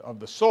of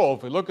the soul?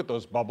 If we look at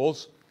those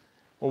bubbles,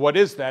 well, what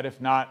is that if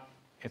not?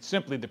 It's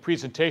simply the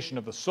presentation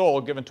of the soul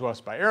given to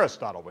us by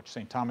Aristotle, which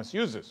St. Thomas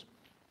uses.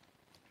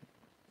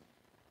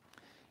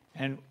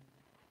 And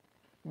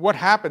what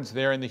happens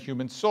there in the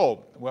human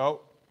soul?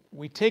 Well,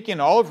 we take in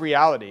all of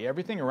reality,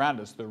 everything around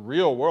us. The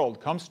real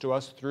world comes to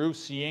us through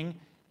seeing,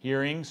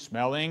 hearing,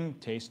 smelling,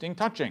 tasting,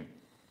 touching.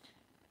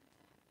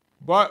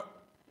 But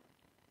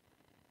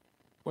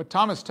what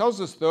Thomas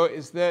tells us, though,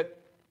 is that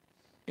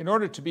in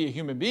order to be a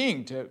human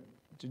being, to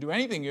do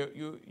anything,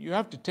 you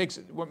have to take,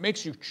 what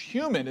makes you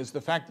human is the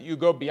fact that you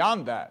go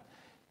beyond that.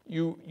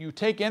 You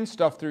take in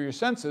stuff through your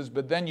senses,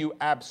 but then you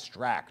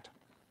abstract.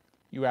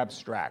 You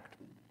abstract,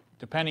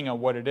 depending on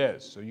what it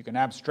is. So you can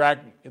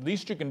abstract, at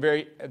least you can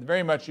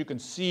very much, you can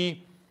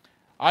see,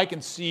 I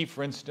can see,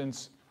 for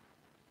instance,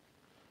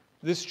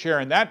 this chair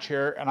and that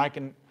chair, and I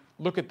can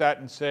look at that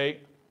and say,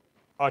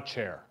 a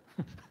chair.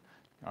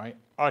 All right,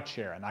 a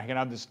chair. And I can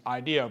have this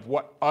idea of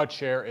what a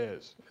chair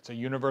is. It's a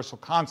universal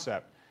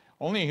concept.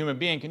 Only a human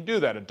being can do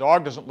that. A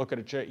dog doesn't look at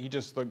a chair. He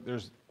just looks,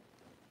 there's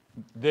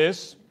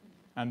this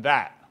and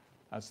that.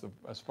 That's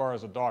as far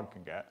as a dog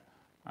can get,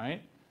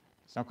 right?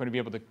 It's not going to be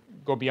able to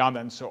go beyond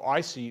that. And so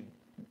I see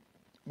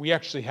we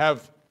actually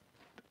have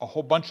a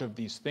whole bunch of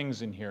these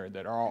things in here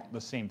that are all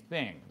the same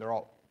thing. They're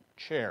all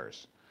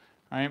chairs,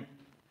 right?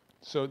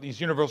 So these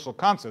universal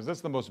concepts,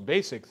 that's the most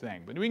basic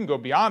thing. But we can go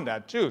beyond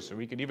that too. So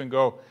we could even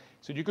go,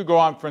 so you could go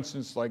on, for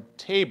instance, like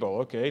table.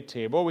 Okay,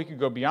 table. We could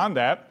go beyond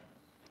that.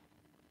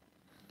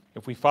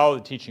 If we follow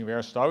the teaching of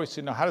Aristotle, we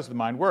say, now how does the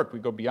mind work? We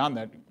go beyond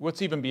that.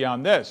 What's even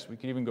beyond this? We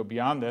could even go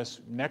beyond this,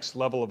 next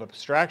level of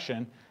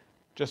abstraction,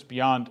 just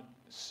beyond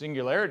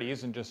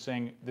singularities and just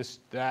saying this,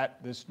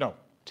 that, this, no,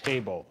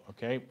 table,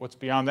 okay? What's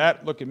beyond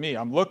that? Look at me.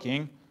 I'm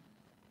looking.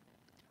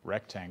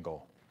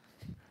 Rectangle,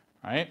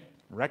 right?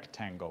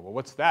 Rectangle. Well,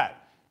 what's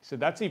that? He said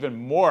that's even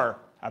more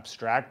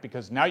abstract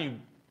because now you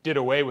did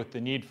away with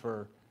the need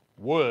for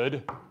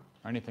wood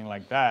or anything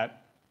like that.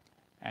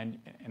 And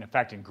in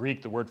fact, in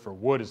Greek, the word for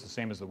wood is the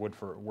same as the word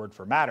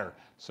for matter.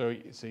 So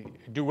you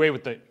do away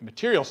with the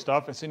material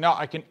stuff and say, no,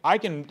 I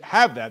can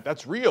have that.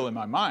 That's real in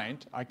my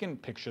mind. I can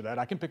picture that.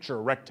 I can picture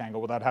a rectangle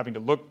without having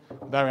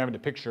to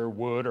picture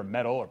wood or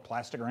metal or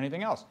plastic or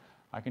anything else.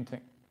 I can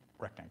think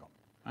rectangle,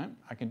 right?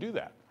 I can do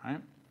that,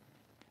 right?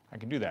 I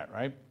can do that,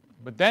 right?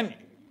 But then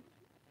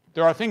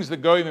there are things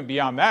that go even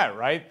beyond that,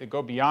 right? That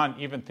go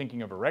beyond even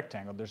thinking of a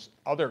rectangle. There's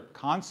other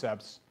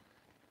concepts.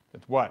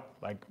 That's what?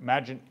 Like,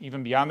 imagine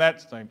even beyond that,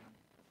 it's like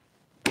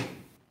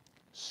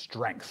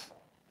strength,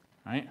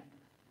 right?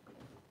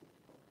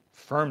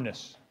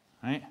 Firmness,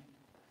 right?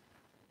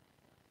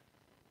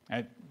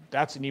 And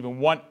that's an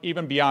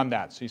even beyond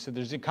that. So you said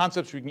there's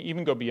concepts we can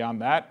even go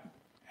beyond that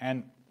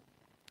and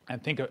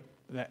think of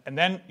that. And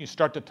then you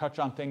start to touch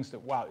on things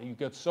that, wow, you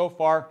get so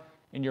far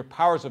in your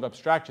powers of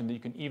abstraction that you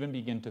can even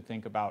begin to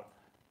think about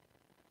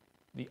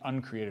the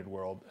uncreated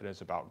world that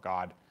is about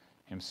God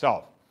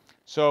himself.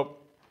 So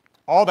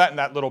all that in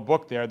that little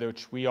book there,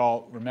 which we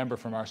all remember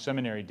from our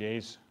seminary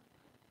days,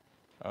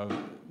 of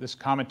this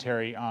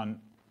commentary on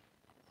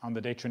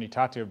the De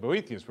Trinitate of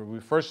Boethius, where we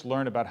first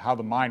learn about how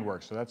the mind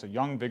works. So that's a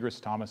young, vigorous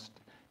Thomas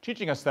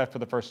teaching us that for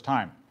the first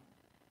time.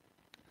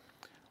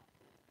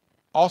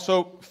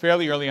 Also,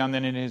 fairly early on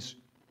then in his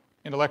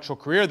intellectual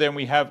career, then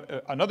we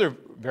have another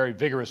very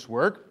vigorous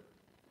work,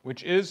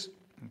 which is,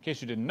 in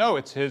case you didn't know,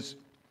 it's his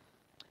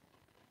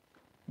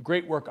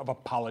great work of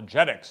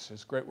apologetics,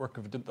 his great work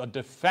of the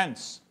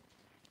defense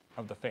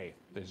of the faith.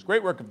 His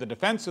great work of the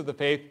defense of the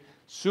faith,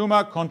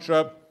 Summa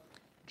contra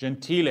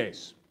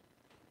Gentiles.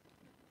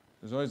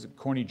 There's always a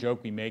corny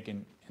joke we make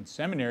in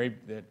seminary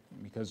that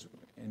because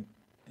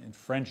in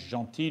French,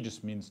 gentil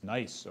just means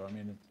nice. So I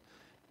mean,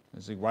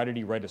 it's like, why did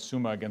he write a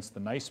Summa against the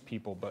nice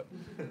people? But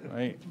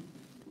right.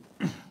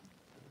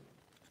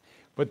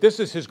 But this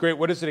is his great.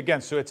 What is it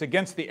against? So it's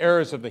against the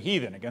errors of the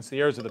heathen, against the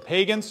errors of the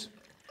pagans.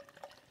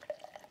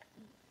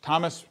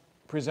 Thomas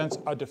presents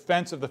a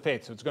defense of the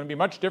faith. So it's going to be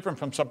much different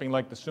from something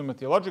like the Summa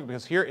Theologica,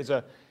 because here's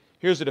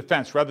a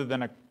defense rather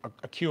than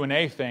a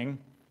Q&A thing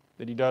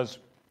that he does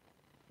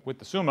with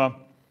the Summa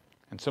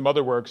and some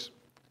other works.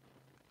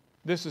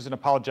 This is an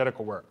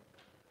apologetical work.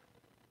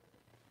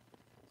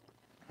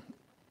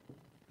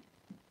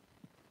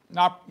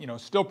 Not,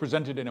 still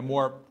presented in a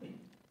more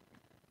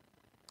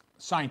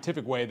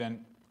scientific way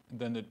than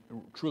the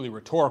truly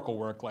rhetorical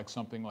work like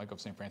something like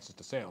of St. Francis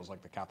de Sales,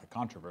 like the Catholic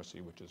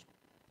Controversy, which is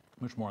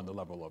much more on the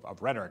level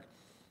of rhetoric.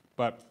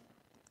 But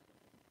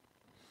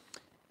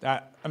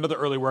that another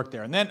early work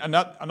there. And then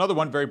another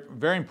one very,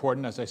 very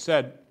important, as I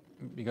said,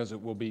 because he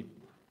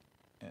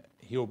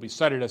will be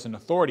cited as an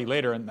authority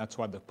later, and that's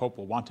why the Pope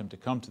will want him to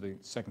come to the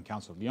Second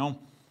Council of Lyon,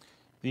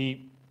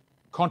 the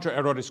Contra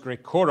Errores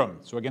Graecorum,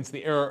 so against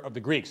the error of the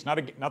Greeks,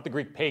 not the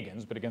Greek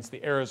pagans, but against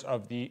the errors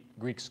of the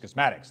Greek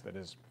schismatics, that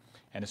is,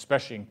 and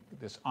especially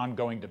this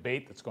ongoing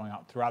debate that's going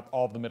on throughout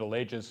all of the Middle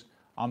Ages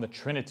on the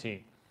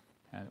Trinity.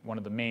 And one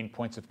of the main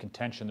points of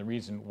contention, the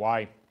reason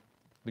why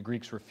the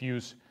Greeks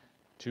refuse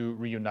to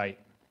reunite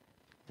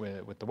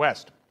with the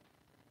West.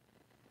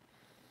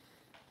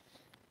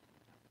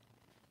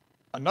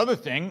 Another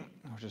thing,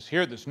 which is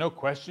here, there's no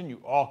question, you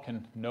all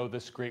can know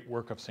this great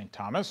work of St.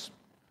 Thomas.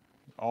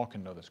 You all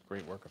can know this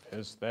great work of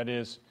his. That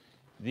is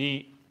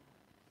the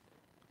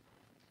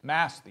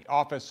Mass, the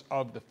office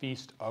of the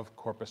Feast of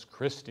Corpus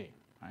Christi.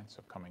 Right,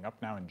 so coming up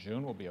now in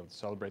June, we'll be able to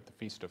celebrate the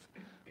Feast of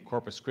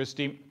Corpus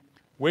Christi,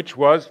 which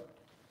was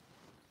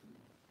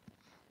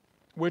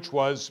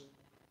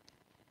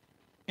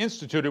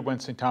instituted when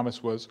St.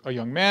 Thomas was a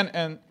young man,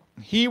 and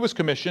he was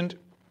commissioned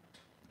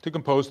to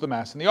compose the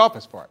Mass and the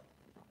office for it.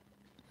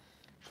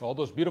 So all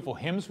those beautiful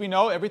hymns we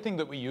know, everything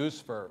that we use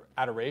for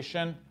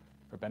adoration,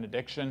 for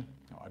benediction,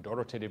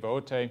 Adoro te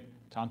devote,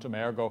 Tantum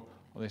ergo,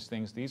 all these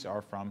things, these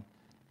are from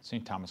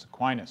St. Thomas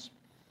Aquinas.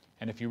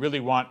 And if you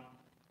really want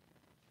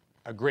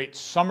a great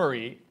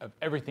summary of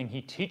everything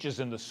he teaches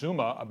in the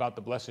Summa about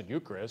the Blessed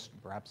Eucharist,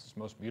 perhaps his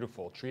most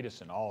beautiful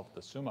treatise in all of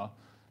the Summa,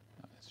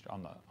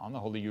 on the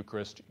Holy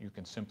Eucharist, you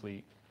can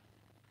simply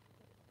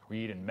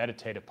read and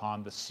meditate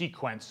upon the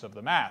sequence of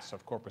the Mass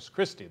of Corpus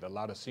Christi, the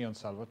Laudato Si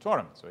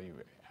Salvatorum. So you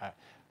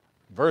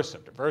verse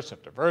after verse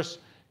after verse,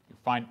 you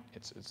find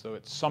so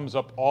it sums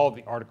up all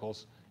the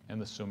articles in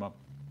the Summa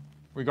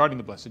regarding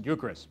the Blessed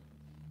Eucharist.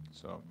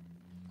 So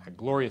a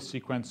glorious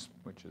sequence,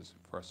 which is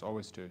for us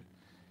always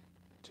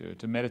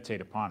to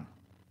meditate upon.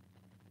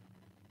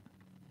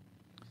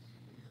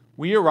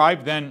 We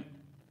arrive then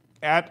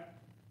at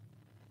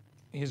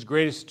his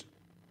greatest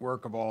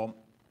work of all,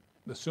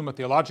 the Summa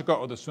Theologica,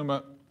 or the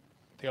Summa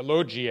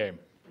Theologiae.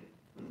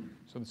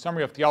 So the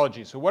summary of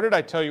theology. So what did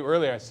I tell you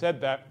earlier? I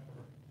said that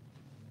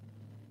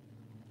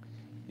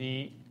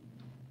the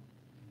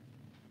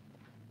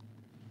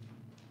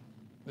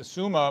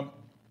Summa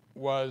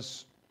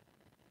was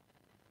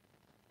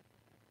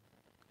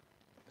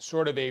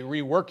sort of a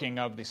reworking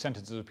of the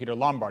sentences of Peter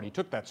Lombard. He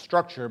took that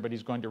structure, but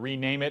he's going to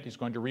rename it, he's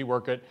going to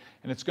rework it,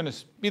 and it's going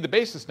to be the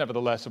basis,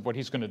 nevertheless, of what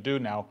he's going to do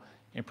now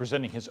in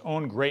presenting his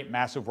own great,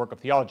 massive work of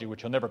theology,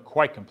 which he'll never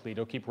quite complete.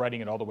 He'll keep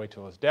writing it all the way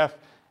till his death,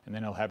 and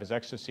then he'll have his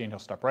ecstasy, and he'll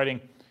stop writing,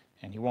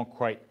 and he won't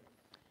quite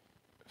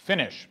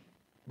finish.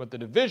 But the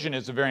division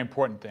is a very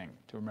important thing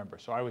to remember.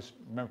 So I was,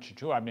 remember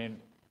too, I mean,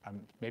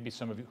 maybe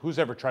some of you, who's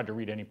ever tried to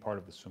read any part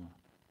of the Summa?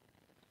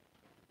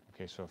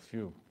 Okay, so a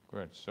few,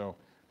 good. So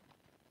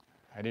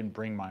I didn't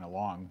bring mine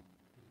along.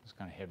 It's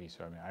kind of heavy,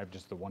 so I mean, I have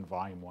just the one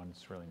volume one.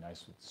 It's really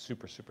nice. It's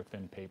super, super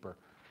thin paper.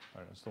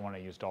 But it's the one I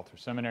used all through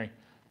seminary.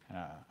 And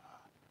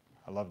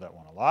I love that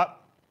one a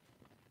lot.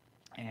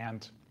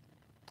 And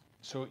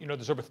so, you know,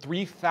 there's over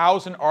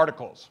 3,000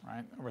 articles,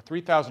 right? Over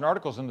 3,000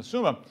 articles in the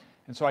Summa.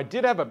 And so I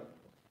did have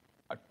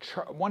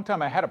one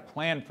time I had a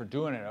plan for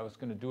doing it. I was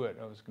going to do it.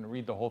 I was going to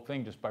read the whole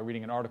thing just by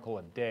reading an article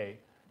a day.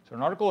 So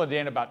an article a day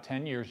in about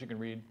 10 years, you can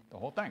read the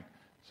whole thing.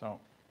 So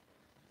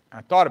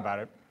I thought about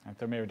it. I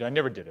thought maybe I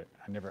never did it.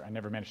 I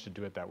never managed to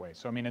do it that way.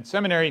 So I mean, in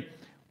seminary,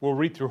 we'll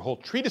read through whole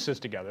treatises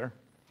together,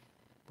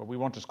 but we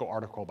won't just go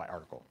article by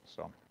article.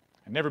 So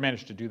I never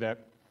managed to do that.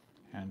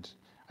 And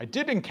I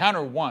did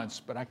encounter once,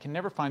 but I can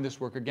never find this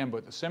work again,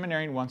 but the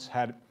seminarian once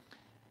had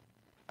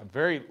a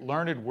very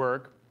learned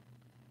work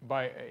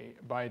by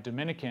a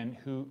Dominican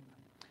who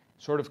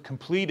sort of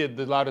completed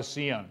the Laudato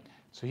Si.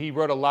 So he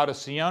wrote a Laudato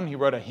Si, he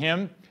wrote a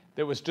hymn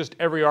that was just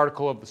every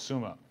article of the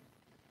Summa.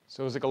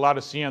 So it was like a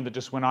Laudato Si that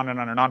just went on and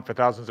on and on for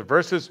thousands of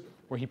verses,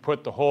 where he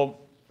put the whole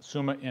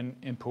Summa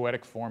in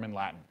poetic form in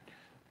Latin.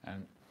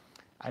 And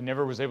I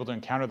never was able to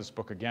encounter this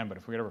book again, but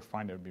if we could ever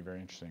find it, it would be very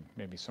interesting.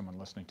 Maybe someone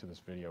listening to this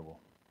video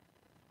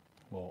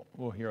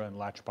will hear and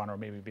latch upon, or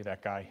maybe be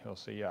that guy. He'll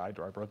say, yeah, I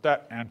wrote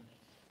that, and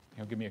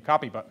he'll give me a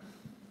copy. But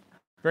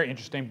very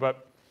interesting.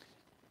 But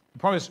the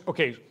problem is,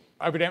 okay,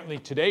 evidently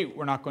today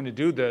we're not going to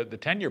do the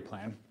 10-year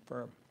plan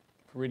for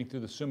reading through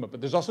the Summa, but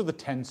there's also the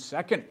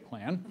 10-second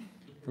plan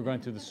for going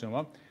through the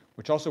Summa,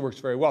 which also works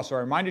very well. So I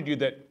reminded you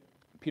that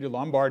Peter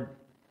Lombard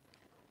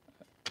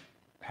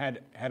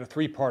had a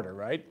three-parter,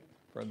 right,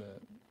 for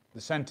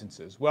the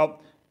sentences. Well,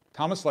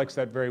 Thomas likes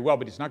that very well,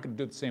 but he's not going to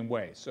do it the same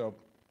way. So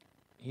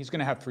he's going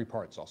to have three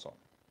parts also.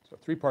 So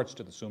three parts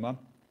to the Summa.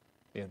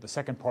 Yeah, the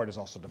second part is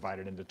also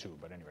divided into two,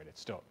 but anyway,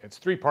 it's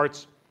three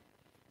parts.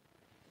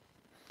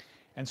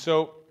 And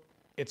so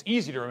it's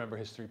easy to remember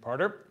his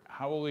three-parter.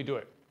 How will he do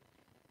it?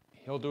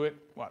 He'll do it,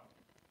 what?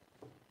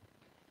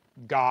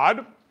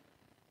 God,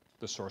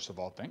 the source of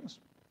all things.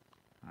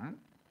 All right.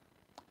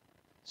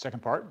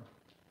 Second part,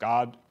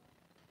 God,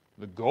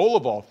 the goal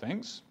of all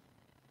things.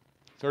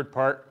 Third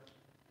part,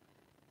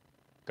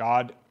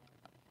 God,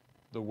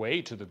 the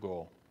way to the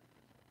goal.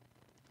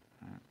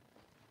 All right.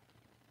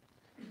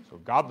 So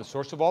God, the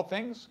source of all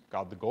things,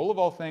 God, the goal of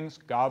all things,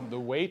 God, the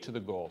way to the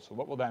goal. So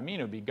what will that mean?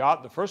 It will be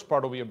God. The first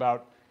part will be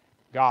about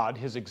God,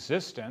 his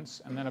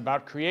existence, and then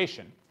about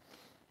creation.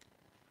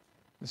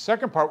 The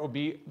second part will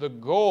be the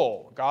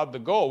goal, God the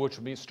goal, which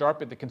will be start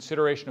with the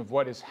consideration of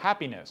what is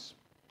happiness.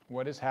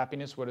 What is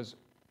happiness? What is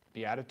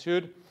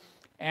beatitude?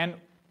 And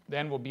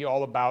then will be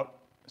all about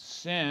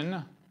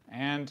sin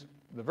and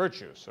the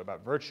virtues, so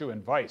about virtue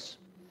and vice.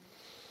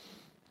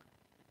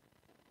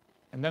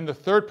 And then the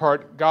third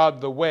part,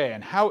 God the way.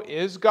 And how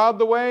is God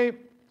the way?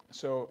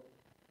 So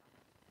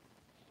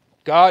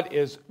God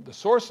is the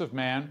source of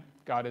man,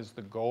 God is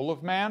the goal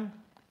of man,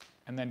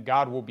 and then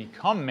God will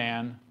become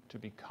man to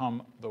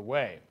become the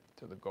way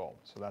to the goal.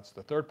 So that's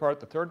the third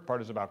part. The third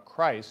part is about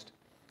Christ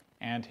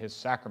and his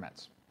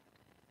sacraments.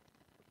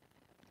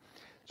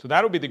 So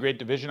that will be the great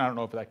division. I don't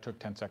know if that took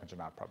 10 seconds or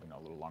not, probably not,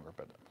 a little longer,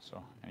 but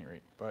so at any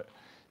rate. But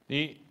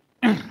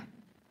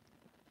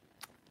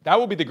that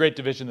will be the great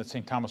division that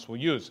St. Thomas will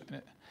use.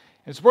 And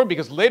it's important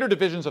because later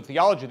divisions of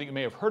theology that you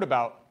may have heard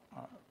about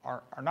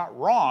are not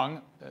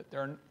wrong.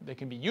 They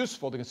can be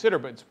useful to consider,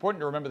 but it's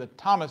important to remember that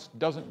Thomas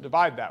doesn't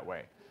divide that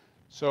way.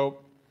 So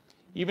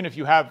even if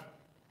you have,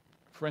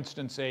 for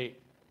instance, a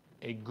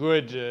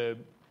good, if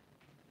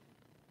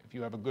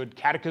you have a good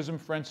catechism,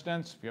 for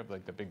instance, if you have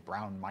like the big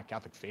brown My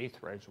Catholic Faith,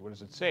 right? So what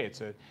does it say?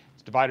 It's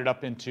divided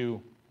up into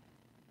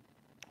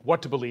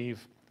what to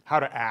believe,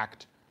 how to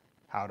act,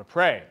 how to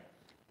pray.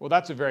 Well,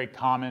 that's a very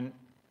common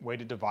way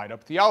to divide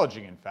up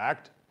theology. In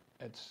fact,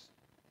 it's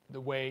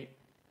the way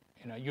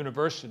in a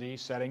university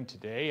setting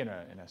today, in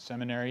a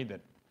seminary,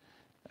 that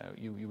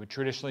you would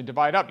traditionally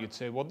divide up. You'd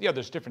say, well, yeah,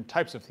 there's different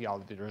types of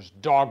theology. There's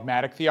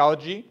dogmatic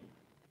theology,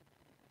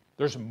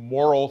 there's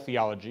moral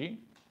theology,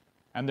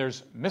 and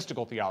there's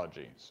mystical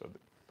theology. So,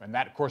 and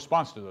that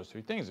corresponds to those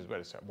three things, is what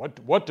it said.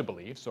 What to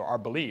believe, so our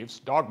beliefs,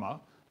 dogma,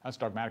 that's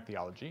dogmatic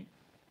theology,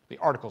 the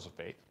articles of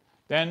faith.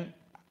 Then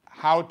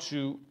how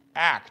to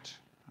act,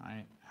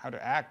 right? How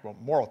to act, well,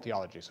 moral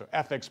theology, so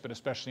ethics, but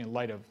especially in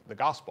light of the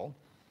gospel.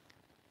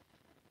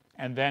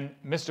 And then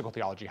mystical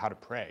theology, how to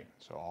pray.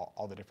 So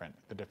all the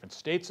different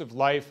states of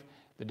life,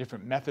 the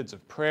different methods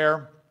of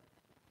prayer,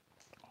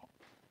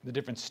 the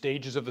different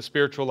stages of the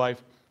spiritual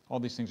life, all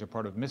these things are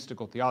part of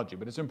mystical theology.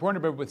 But it's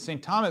important to remember with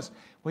St. Thomas,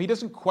 well, he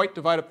doesn't quite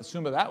divide up the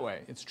Summa that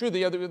way. It's true,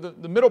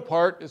 the middle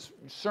part is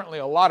certainly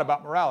a lot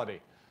about morality.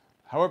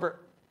 However,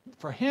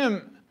 for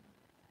him,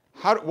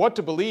 what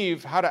to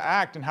believe, how to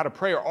act, and how to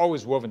pray are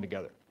always woven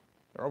together.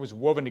 They're always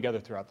woven together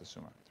throughout the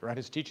Summa. Throughout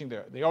his teaching,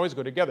 they always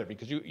go together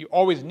because you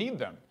always need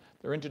them.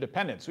 They're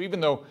interdependent. So even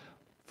though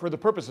for the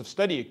purpose of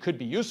study it could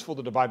be useful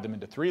to divide them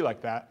into three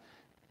like that,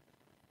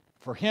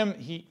 for him,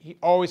 he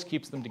always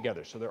keeps them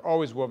together. So they're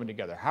always woven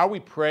together. How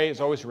we pray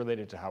is always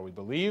related to how we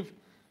believe,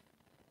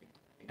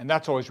 and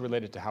that's always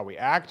related to how we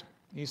act.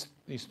 These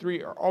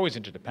three are always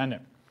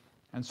interdependent,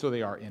 and so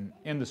they are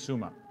in the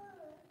Summa.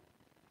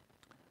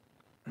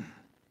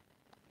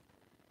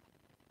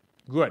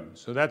 Good.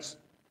 So that's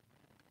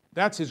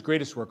his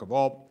greatest work of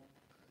all,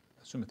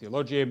 Summa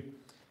Theologiae.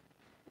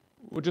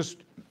 We'll just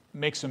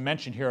make some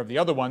mention here of the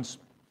other ones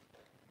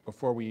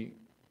before we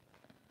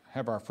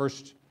have our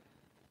first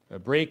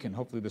break, and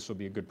hopefully this will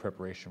be a good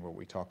preparation for what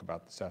we talk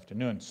about this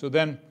afternoon. So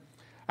then,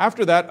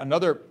 after that,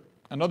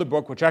 another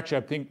book, which actually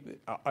I think,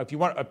 if you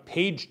want a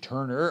page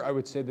turner, I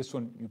would say this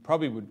one you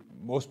probably would.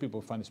 Most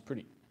people find this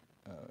pretty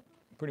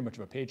much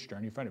of a page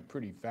turner. You find it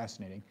pretty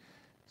fascinating.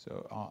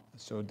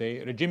 So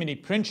De Regimini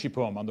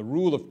Principum, on the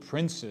rule of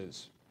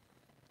princes.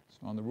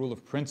 On the rule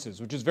of princes,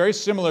 which is very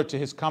similar to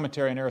his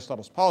commentary on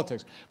Aristotle's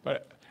Politics,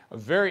 but a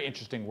very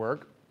interesting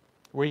work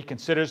where he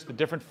considers the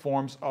different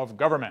forms of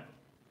government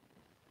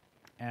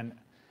and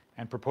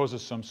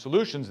proposes some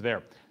solutions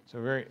there. So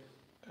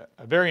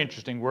a very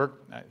interesting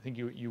work. I think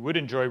you would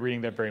enjoy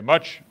reading that very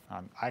much.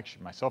 I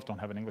actually myself don't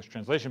have an English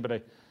translation,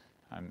 but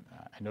I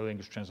know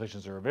English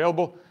translations are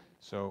available.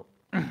 So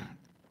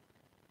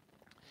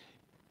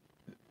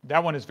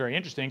that one is very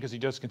interesting because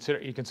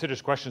he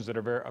considers questions that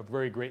are of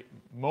very great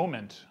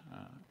moment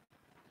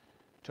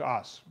to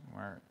us,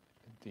 where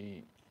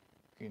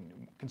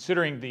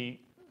considering the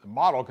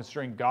model,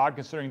 considering God,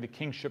 considering the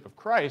kingship of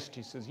Christ,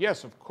 he says,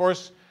 yes, of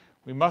course,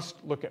 we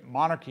must look at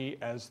monarchy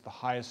as the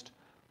highest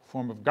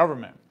form of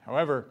government.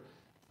 However,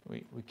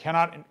 we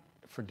cannot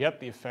forget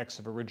the effects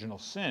of original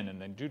sin,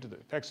 and then due to the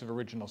effects of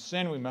original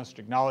sin, we must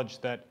acknowledge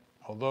that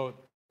although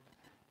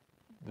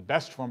the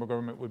best form of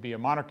government would be a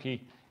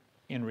monarchy,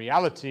 in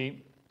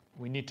reality,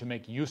 we need to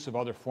make use of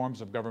other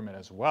forms of government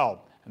as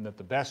well, and that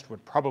the best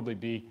would probably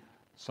be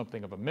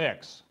something of a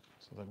mix.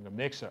 Something of a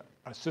mix,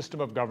 a system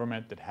of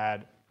government that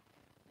had,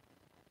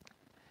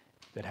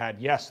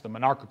 yes, the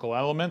monarchical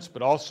elements,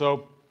 but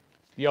also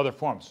the other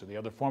forms. So the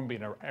other form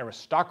being an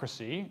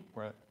aristocracy,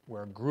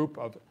 where a group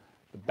of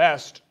the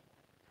best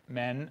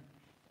men,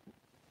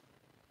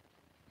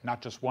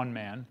 not just one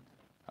man,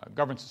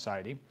 govern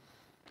society.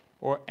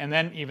 And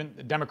then even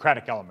the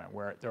democratic element,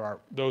 where there are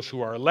those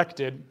who are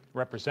elected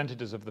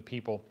representatives of the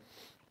people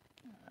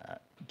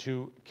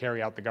to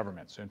carry out the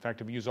government. So in fact,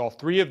 if we use all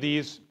three of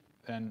these,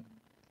 then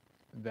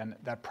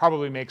that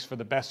probably makes for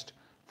the best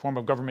form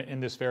of government in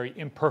this very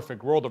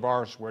imperfect world of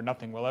ours, where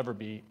nothing will ever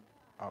be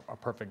a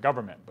perfect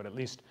government. But at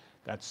least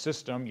that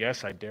system,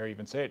 yes, I dare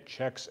even say it,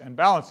 checks and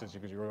balances.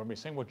 Because you're going to be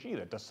saying, well, gee,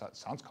 that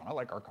sounds kind of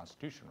like our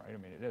Constitution, right? I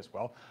mean, it is.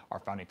 Well, our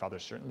founding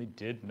fathers certainly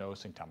did know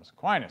St. Thomas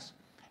Aquinas.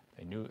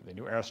 They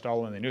knew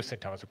Aristotle and they knew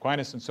St. Thomas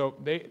Aquinas, and so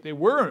they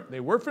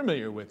were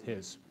familiar with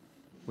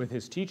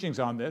his teachings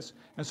on this.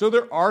 And so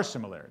there are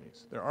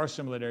similarities. There are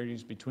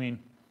similarities between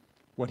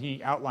what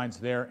he outlines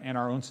there and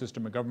our own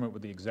system of government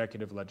with the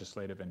executive,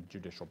 legislative, and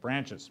judicial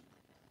branches.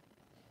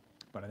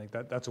 But I think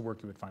that's a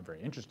work you would find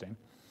very interesting.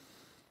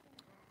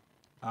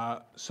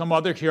 Some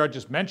other here, I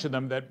just mentioned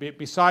them, that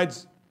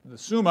besides the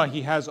Summa,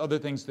 he has other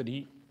things that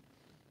he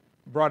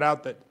brought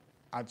out that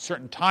at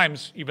certain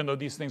times, even though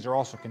these things are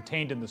also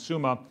contained in the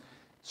Summa,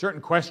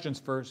 certain questions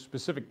for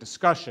specific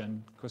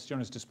discussion,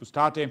 questiones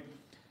disputate,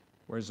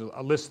 where there's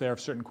a list there of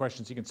certain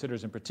questions he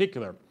considers in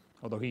particular,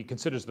 although he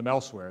considers them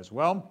elsewhere as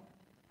well.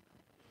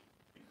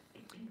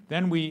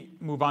 Then we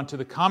move on to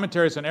the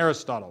commentaries on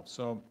Aristotle.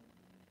 So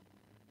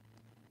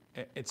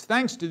it's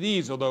thanks to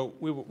these, although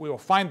we will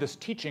find this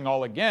teaching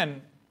all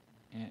again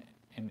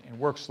in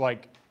works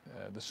like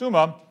the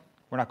Summa.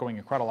 We're not going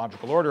in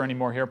chronological order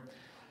anymore here.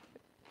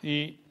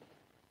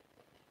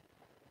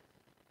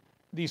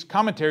 These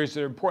commentaries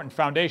are an important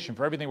foundation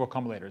for everything that will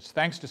come later. It's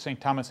thanks to St.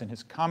 Thomas and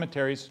his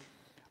commentaries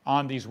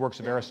on these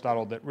works of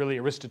Aristotle that really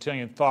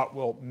Aristotelian thought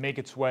will make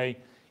its way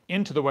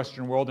into the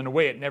Western world in a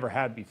way it never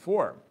had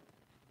before.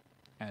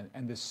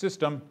 And this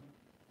system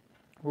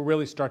will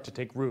really start to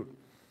take root.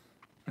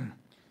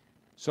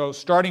 So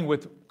starting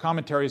with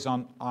commentaries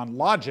on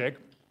logic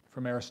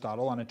from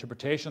Aristotle, on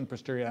interpretation,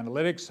 posterior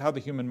analytics, how the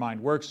human mind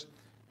works,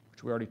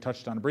 which we already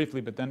touched on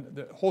briefly, but then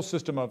the whole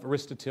system of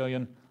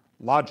Aristotelian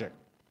logic.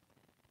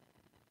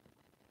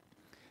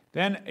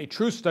 Then a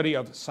true study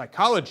of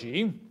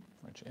psychology,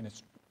 which in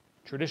its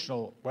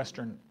traditional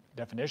Western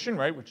definition,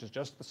 right, which is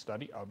just the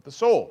study of the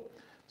soul.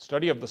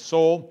 Study of the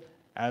soul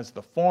as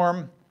the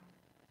form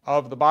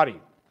of the body.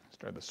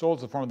 Study of the soul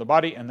as the form of the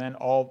body, and then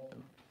all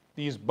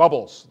these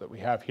bubbles that we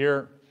have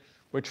here,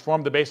 which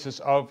form the basis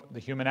of the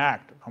human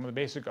act, form the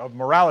basis of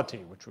morality,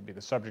 which would be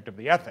the subject of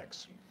the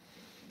ethics.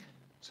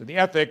 So the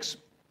ethics,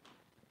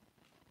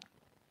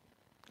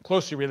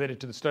 closely related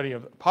to the study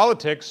of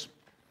politics,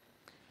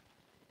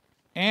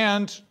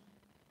 and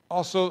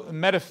also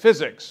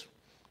metaphysics,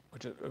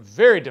 which is a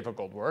very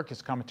difficult work.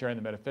 His commentary on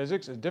the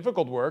metaphysics is a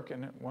difficult work,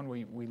 and one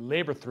we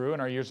labor through in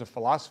our years of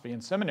philosophy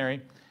in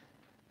seminary.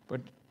 But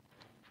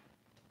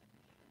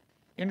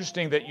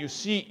interesting that you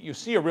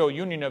see a real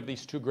union of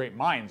these two great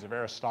minds, of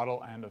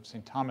Aristotle and of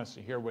St. Thomas.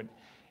 Here, when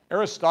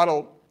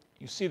Aristotle,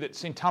 you see that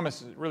St.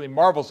 Thomas really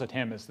marvels at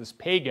him as this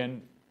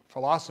pagan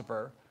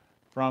philosopher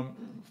from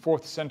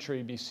 4th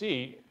century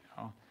BC,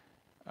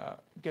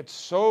 gets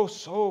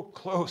so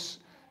close.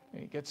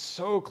 He gets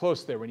so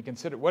close there when you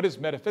consider what is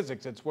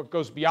metaphysics. It's what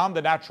goes beyond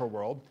the natural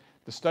world,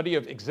 the study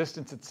of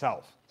existence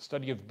itself,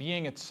 study of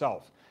being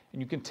itself.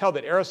 And you can tell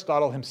that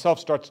Aristotle himself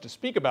starts to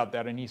speak about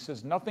that, and he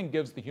says nothing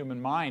gives the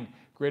human mind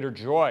greater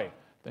joy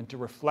than to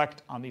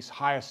reflect on these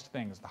highest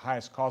things, the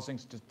highest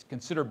causings, to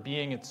consider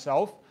being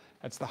itself.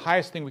 That's the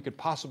highest thing we could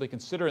possibly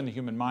consider in the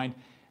human mind.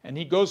 And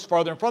he goes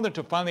farther and farther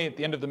until finally at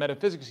the end of the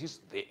metaphysics,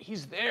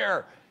 he's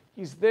there.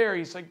 He's there.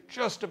 He's like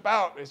just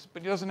about,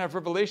 but he doesn't have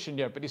revelation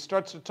yet. But he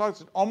starts to talk.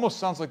 It almost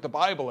sounds like the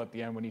Bible at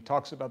the end when he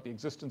talks about the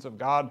existence of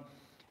God.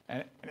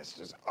 And it's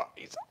just,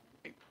 he's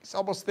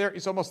almost there.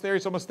 He's almost there.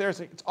 He's almost there.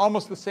 It's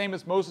almost the same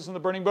as Moses in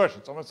the burning bush.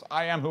 It's almost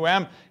I am who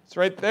am. It's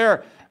right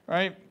there,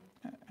 right?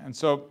 And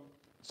so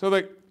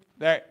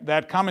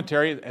that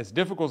commentary, as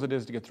difficult as it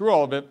is to get through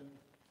all of it,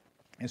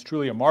 is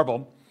truly a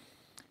marvel.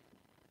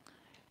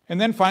 And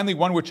then finally,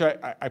 one which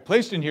I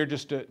placed in here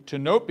just to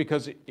note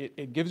because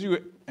it gives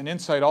you an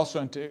insight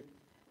also into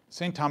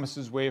St.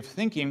 Thomas's way of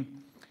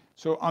thinking.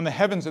 So on the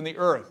heavens and the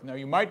earth. Now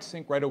you might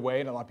think right away,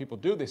 and a lot of people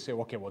do, they say,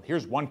 okay, well,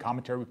 here's one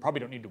commentary we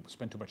probably don't need to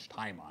spend too much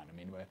time on. I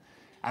mean,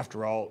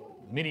 after all,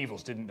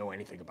 medievals didn't know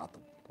anything about the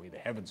way the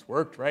heavens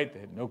worked, right?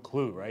 They had no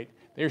clue, right?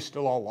 They're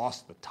still all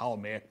lost the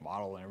Ptolemaic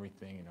model and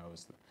everything, it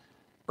was the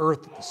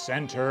earth at the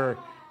center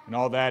and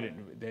all that.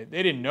 They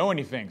didn't know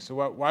anything,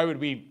 so why would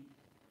we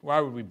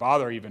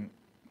bother even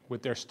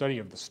with their study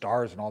of the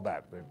stars and all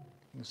that?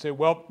 You say,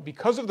 well,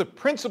 because of the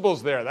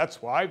principles there,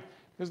 that's why.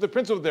 Because the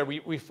principles there,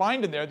 we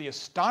find in there the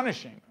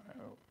astonishing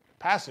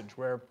passage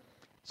where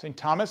St.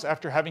 Thomas,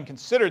 after having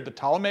considered the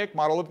Ptolemaic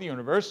model of the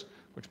universe,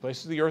 which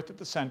places the earth at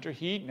the center,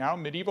 he, now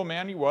medieval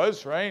man he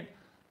was, right?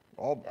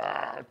 All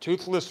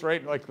toothless,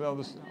 right? Like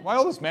why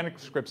all those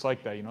manuscripts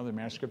like that? You know, the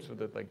manuscripts with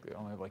they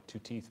only have like 2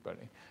 teeth, but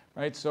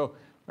right.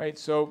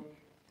 So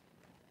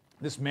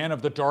this man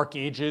of the Dark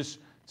Ages,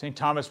 St.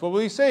 Thomas, what will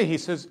he say? He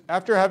says,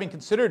 after having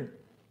considered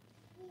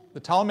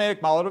the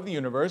Ptolemaic model of the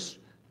universe,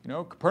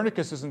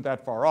 Copernicus isn't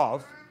that far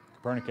off.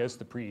 Copernicus,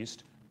 the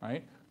priest,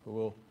 right, who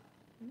will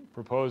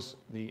propose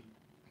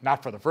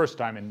not for the first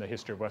time in the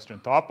history of Western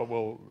thought, but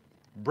will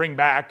bring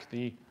back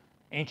the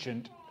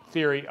ancient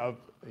theory of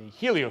the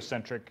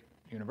heliocentric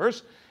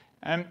universe,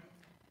 and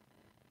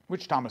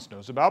which Thomas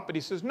knows about. But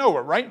he says, no,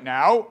 right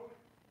now,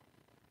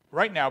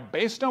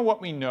 based on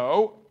what we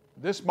know,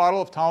 this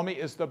model of Ptolemy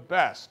is the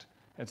best.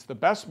 It's the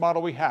best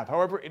model we have.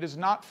 However, it is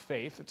not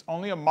faith. It's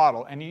only a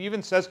model. And he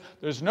even says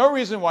there's no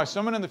reason why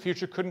someone in the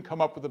future couldn't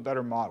come up with a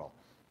better model.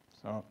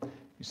 So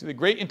you see the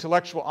great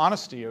intellectual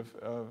honesty of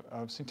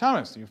St.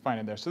 Thomas that you find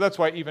in there. So that's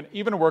why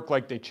even a work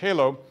like De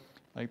Caelo,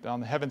 like on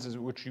the heavens,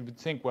 which you would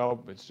think,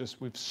 well, it's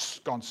just we've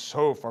gone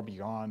so far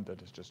beyond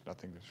that it's just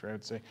nothing to share.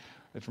 I'd say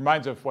it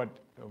reminds of what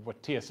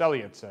T.S.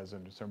 Eliot says at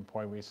a certain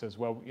point, where he says,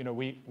 well,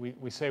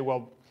 we say,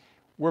 well,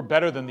 we're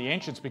better than the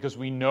ancients because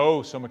we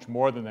know so much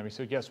more than them. He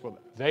said, yes, well,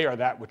 they are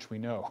that which we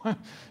know.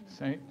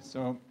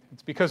 So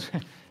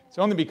it's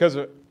only because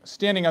of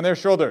standing on their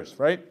shoulders,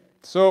 right?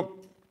 So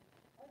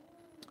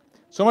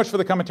much for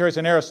the commentaries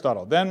on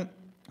Aristotle. Then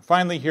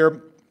finally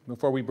here,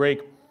 before we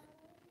break,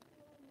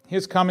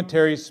 his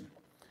commentaries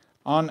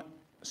on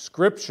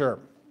Scripture.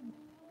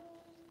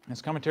 His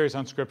commentaries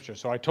on Scripture.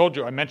 So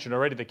I mentioned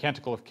already the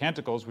Canticle of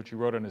Canticles, which he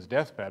wrote on his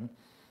deathbed,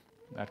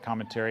 that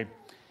commentary.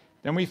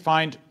 Then we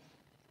find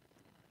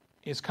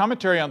his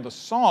commentary on the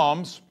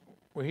Psalms,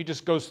 where he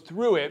just goes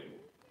through it.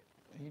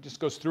 He just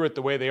goes through it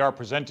the way they are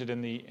presented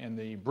in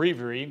the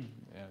breviary,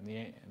 in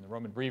the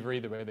Roman breviary,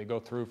 the way they go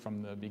through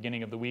from the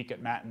beginning of the week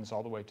at Matins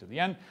all the way to the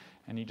end,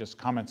 and he just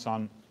comments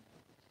on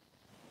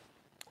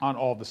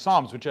all of the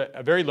Psalms, which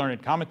a very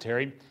learned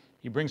commentary.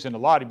 He brings in a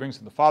lot. He brings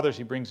in the Fathers.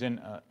 He brings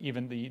in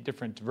even the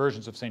different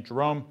versions of St.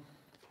 Jerome,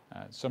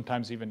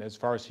 sometimes even as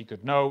far as he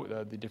could know,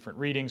 the different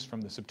readings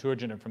from the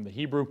Septuagint and from the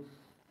Hebrew.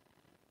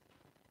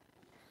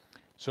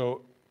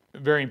 So,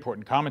 very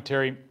important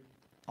commentary,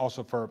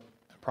 also for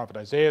Prophet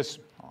Isaiah,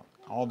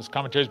 all of his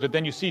commentaries. But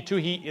then you see too,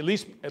 he at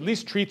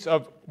least treats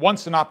of one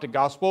synoptic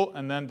gospel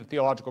and then the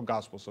theological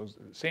gospel. So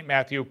St.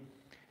 Matthew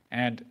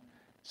and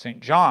St.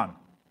 John.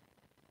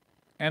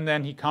 And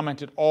then he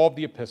commented all of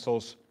the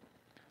epistles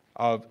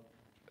of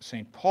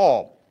St.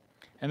 Paul.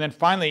 And then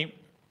finally,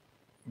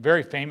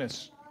 very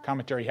famous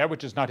commentary he had,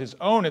 which is not his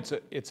own.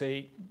 It's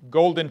a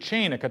golden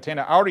chain, a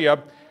catena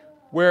aurea,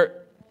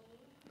 where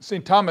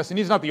St. Thomas, and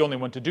he's not the only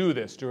one to do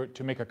this,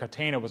 to make a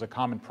catena was a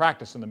common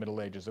practice in the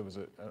Middle Ages. It was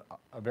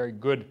a very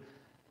good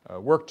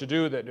work to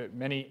do, that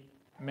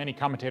many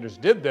commentators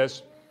did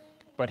this,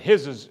 but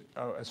his is,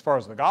 as far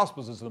as the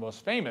Gospels, is the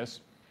most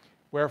famous,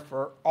 where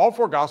for all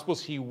four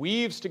Gospels he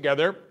weaves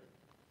together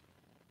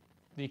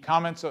the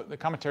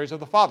commentaries of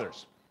the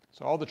Fathers.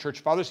 So all the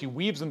church fathers, he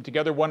weaves them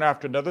together one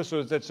after another, so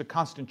it's a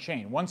constant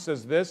chain. One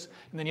says this,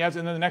 and then and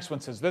then the next one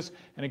says this,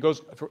 and it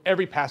goes through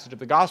every passage of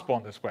the Gospel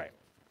in this way.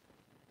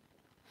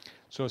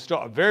 So it's still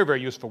a very,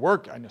 very useful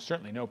work. I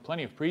certainly know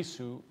plenty of priests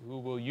who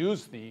will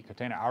use the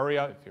catena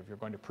aurea. If you're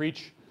going to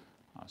preach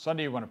on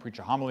Sunday, you want to preach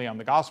a homily on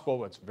the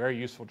Gospel, it's very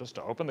useful just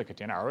to open the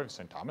catena aurea of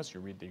St. Thomas.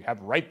 You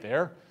have right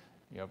there,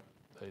 you have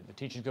the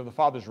teachings of the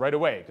Fathers right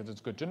away, because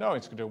it's good to know.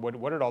 It's good to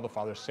what did all the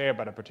Fathers say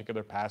about a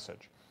particular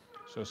passage.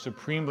 So a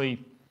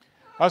supremely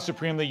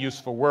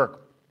useful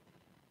work.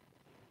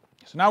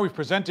 So now we've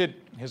presented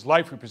his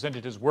life, we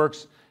presented his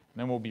works, and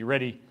then we'll be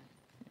ready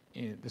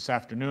this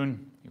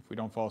afternoon, if we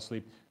don't fall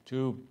asleep,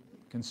 to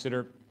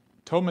consider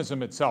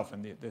Thomism itself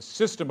and the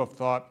system of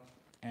thought,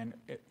 and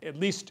at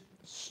least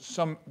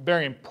some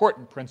very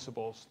important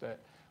principles that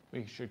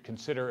we should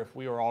consider if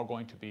we are all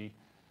going to be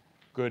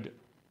good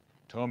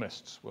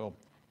Thomists. We'll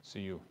see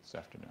you this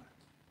afternoon.